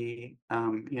floaty,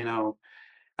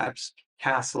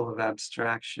 castle of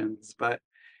abstractions. But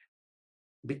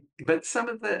some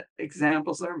of the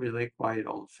examples are really quite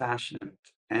old-fashioned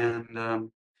and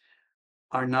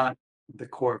are not the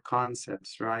core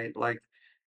concepts, right? Like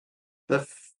the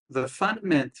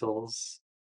fundamentals,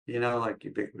 like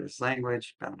ubiquitous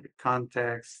language, bounded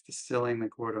context, distilling the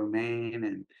core domain,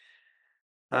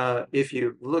 and if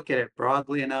you look at it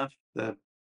broadly enough, the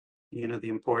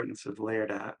importance of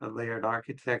layered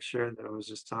architecture that I was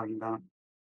just talking about,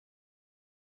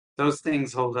 those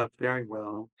things hold up very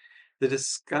well. The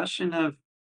discussion of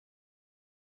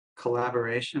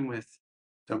collaboration with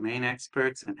domain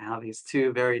experts and how these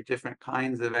two very different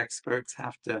kinds of experts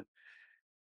have to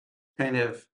kind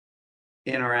of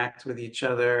interact with each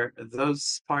other.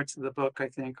 Those parts of the book, I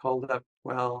think, hold up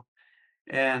well.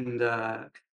 And a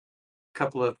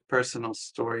couple of personal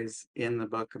stories in the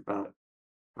book about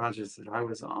projects that I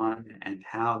was on and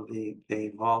how they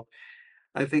evolved.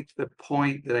 I think the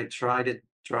point that I try to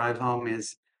drive home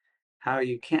is how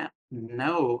you can't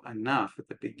know enough at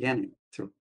the beginning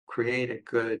to create a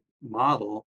good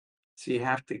model. So you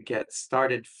have to get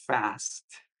started fast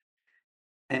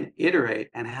and iterate,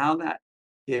 and how that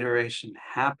iteration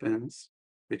happens,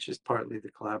 which is partly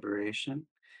the collaboration,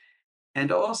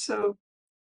 and also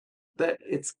that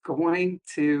it's going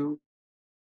to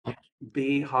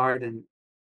be hard and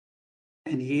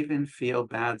even feel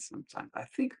bad sometimes. I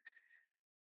think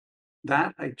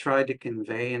that I tried to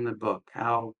convey in the book,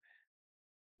 how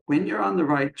when you're on the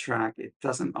right track, it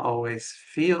doesn't always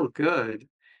feel good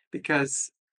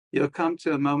because you'll come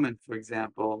to a moment, for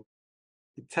example,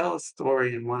 you tell a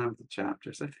story in one of the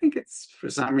chapters. I think it's, for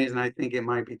some reason, I think it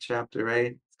might be chapter 8.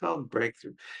 It's called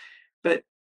Breakthrough. But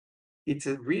it's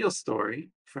a real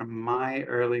story from my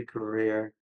early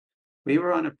career. We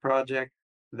were on a project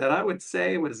that I would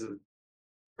say was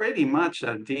pretty much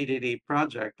a DDD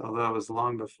project, although it was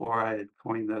long before I had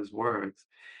coined those words.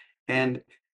 And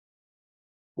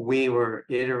we were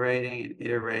iterating and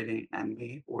iterating, and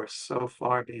we were so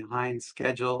far behind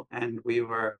schedule, and we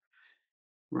were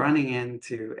running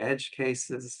into edge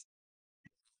cases.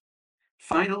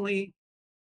 Finally,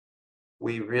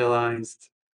 we realized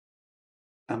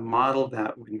a model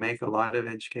that would make a lot of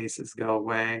edge cases go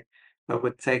away, but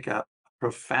would take a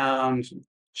profound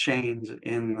change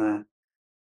in the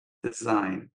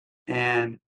design.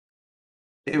 And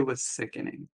it was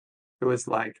sickening. It was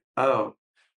like, oh,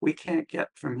 we can't get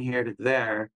from here to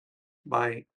there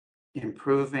by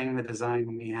improving the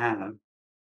design we have.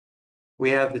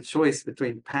 We have the choice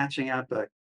between patching up a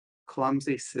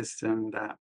clumsy system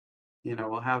that,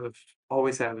 will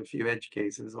always have a few edge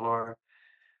cases, or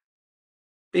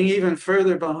being even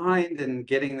further behind and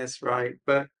getting this right.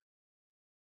 But,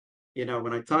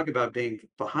 when I talk about being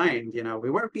behind, we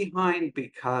weren't behind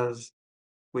because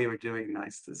we were doing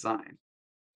nice design.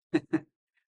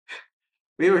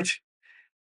 We were,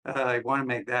 I want to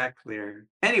make that clear.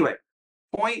 Anyway,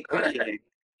 point being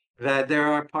that there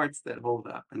are parts that hold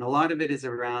up, and a lot of it is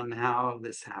around how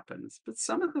this happens. But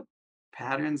some of the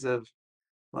patterns of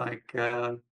like,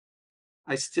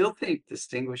 I still think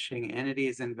distinguishing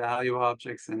entities and value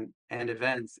objects and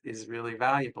events is really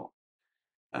valuable.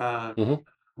 Uh, Hmm.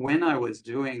 when I was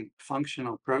doing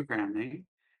functional programming,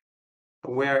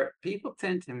 where people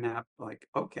tend to map like,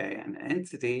 okay, an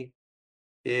entity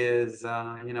is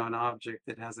an object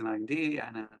that has an ID,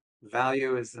 and a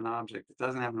value is an object that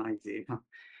doesn't have an ID.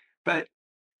 But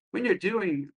when you're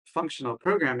doing functional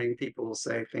programming, people will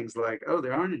say things like, oh,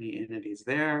 there aren't any entities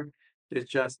there. There's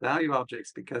just value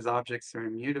objects because objects are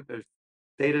immutable.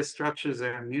 Data structures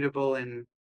are immutable in,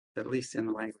 at least in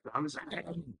the language I was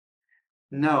using.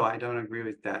 No, I don't agree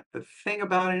with that. The thing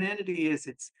about an entity is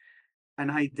it's an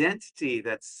identity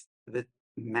that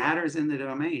matters in the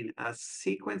domain, a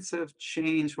sequence of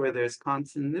change where there's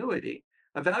continuity.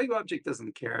 A value object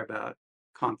doesn't care about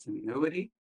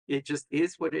continuity. It just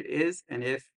is what it is, and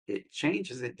if it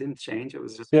changes, it didn't change. It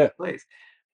was just Yeah. replaced.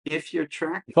 If you're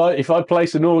tracking, If I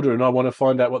place an order and I want to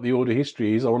find out what the order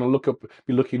history is, I want to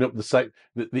be looking up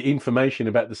the information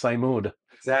about the same order.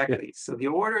 Yeah. exactly. So the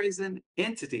order is an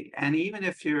entity, and even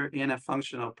if you're in a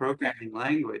functional programming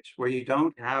language where you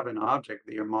don't have an object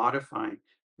that you're modifying,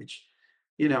 which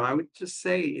I would just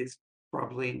say is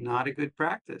probably not a good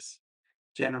practice,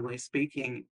 generally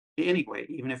speaking, anyway,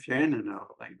 even if you're in another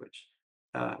language.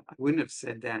 I wouldn't have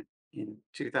said that in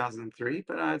 2003,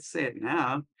 but I'd say it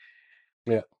now.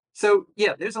 Yeah. So,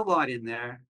 yeah, there's a lot in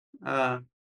there. Uh,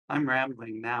 I'm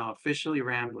rambling now, officially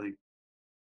rambling.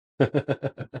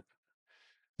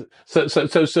 So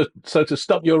to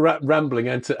stop your rambling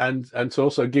and to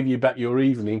also give you back your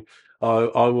evening,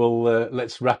 I will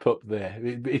let's wrap up there.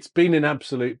 It's been an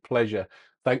absolute pleasure.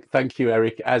 Thank you,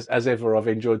 Eric. As ever, I've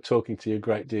enjoyed talking to you a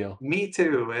great deal. Me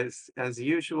too. As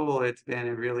usual, it's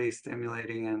been really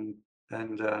stimulating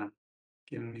and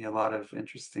given me a lot of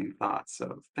interesting thoughts.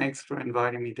 So thanks for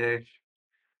inviting me, Dave.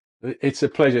 It's a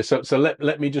pleasure. So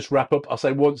let me just wrap up. I'll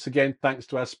say once again, thanks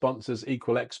to our sponsors,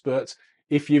 Equal Experts.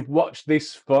 If you've watched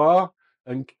this far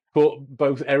and caught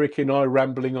both Eric and I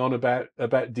rambling on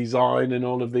about design and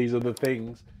all of these other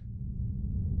things,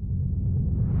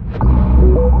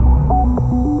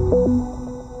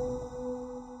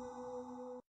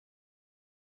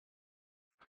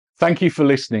 thank you for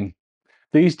listening.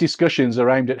 These discussions are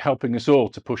aimed at helping us all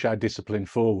to push our discipline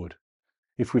forward.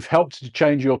 If we've helped to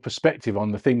change your perspective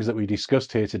on the things that we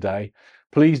discussed here today,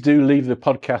 please do leave the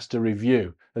podcast a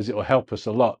review, as it will help us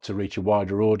a lot to reach a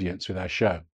wider audience with our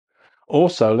show.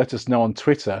 Also, let us know on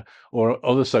Twitter or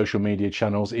other social media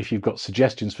channels if you've got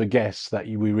suggestions for guests that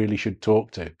we really should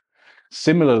talk to.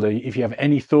 Similarly, if you have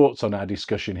any thoughts on our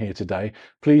discussion here today,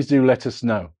 please do let us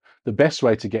know. The best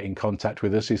way to get in contact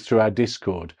with us is through our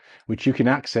Discord, which you can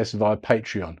access via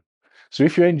Patreon. So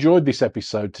if you enjoyed this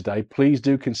episode today, please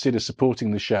do consider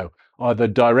supporting the show, either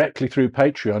directly through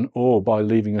Patreon or by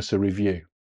leaving us a review.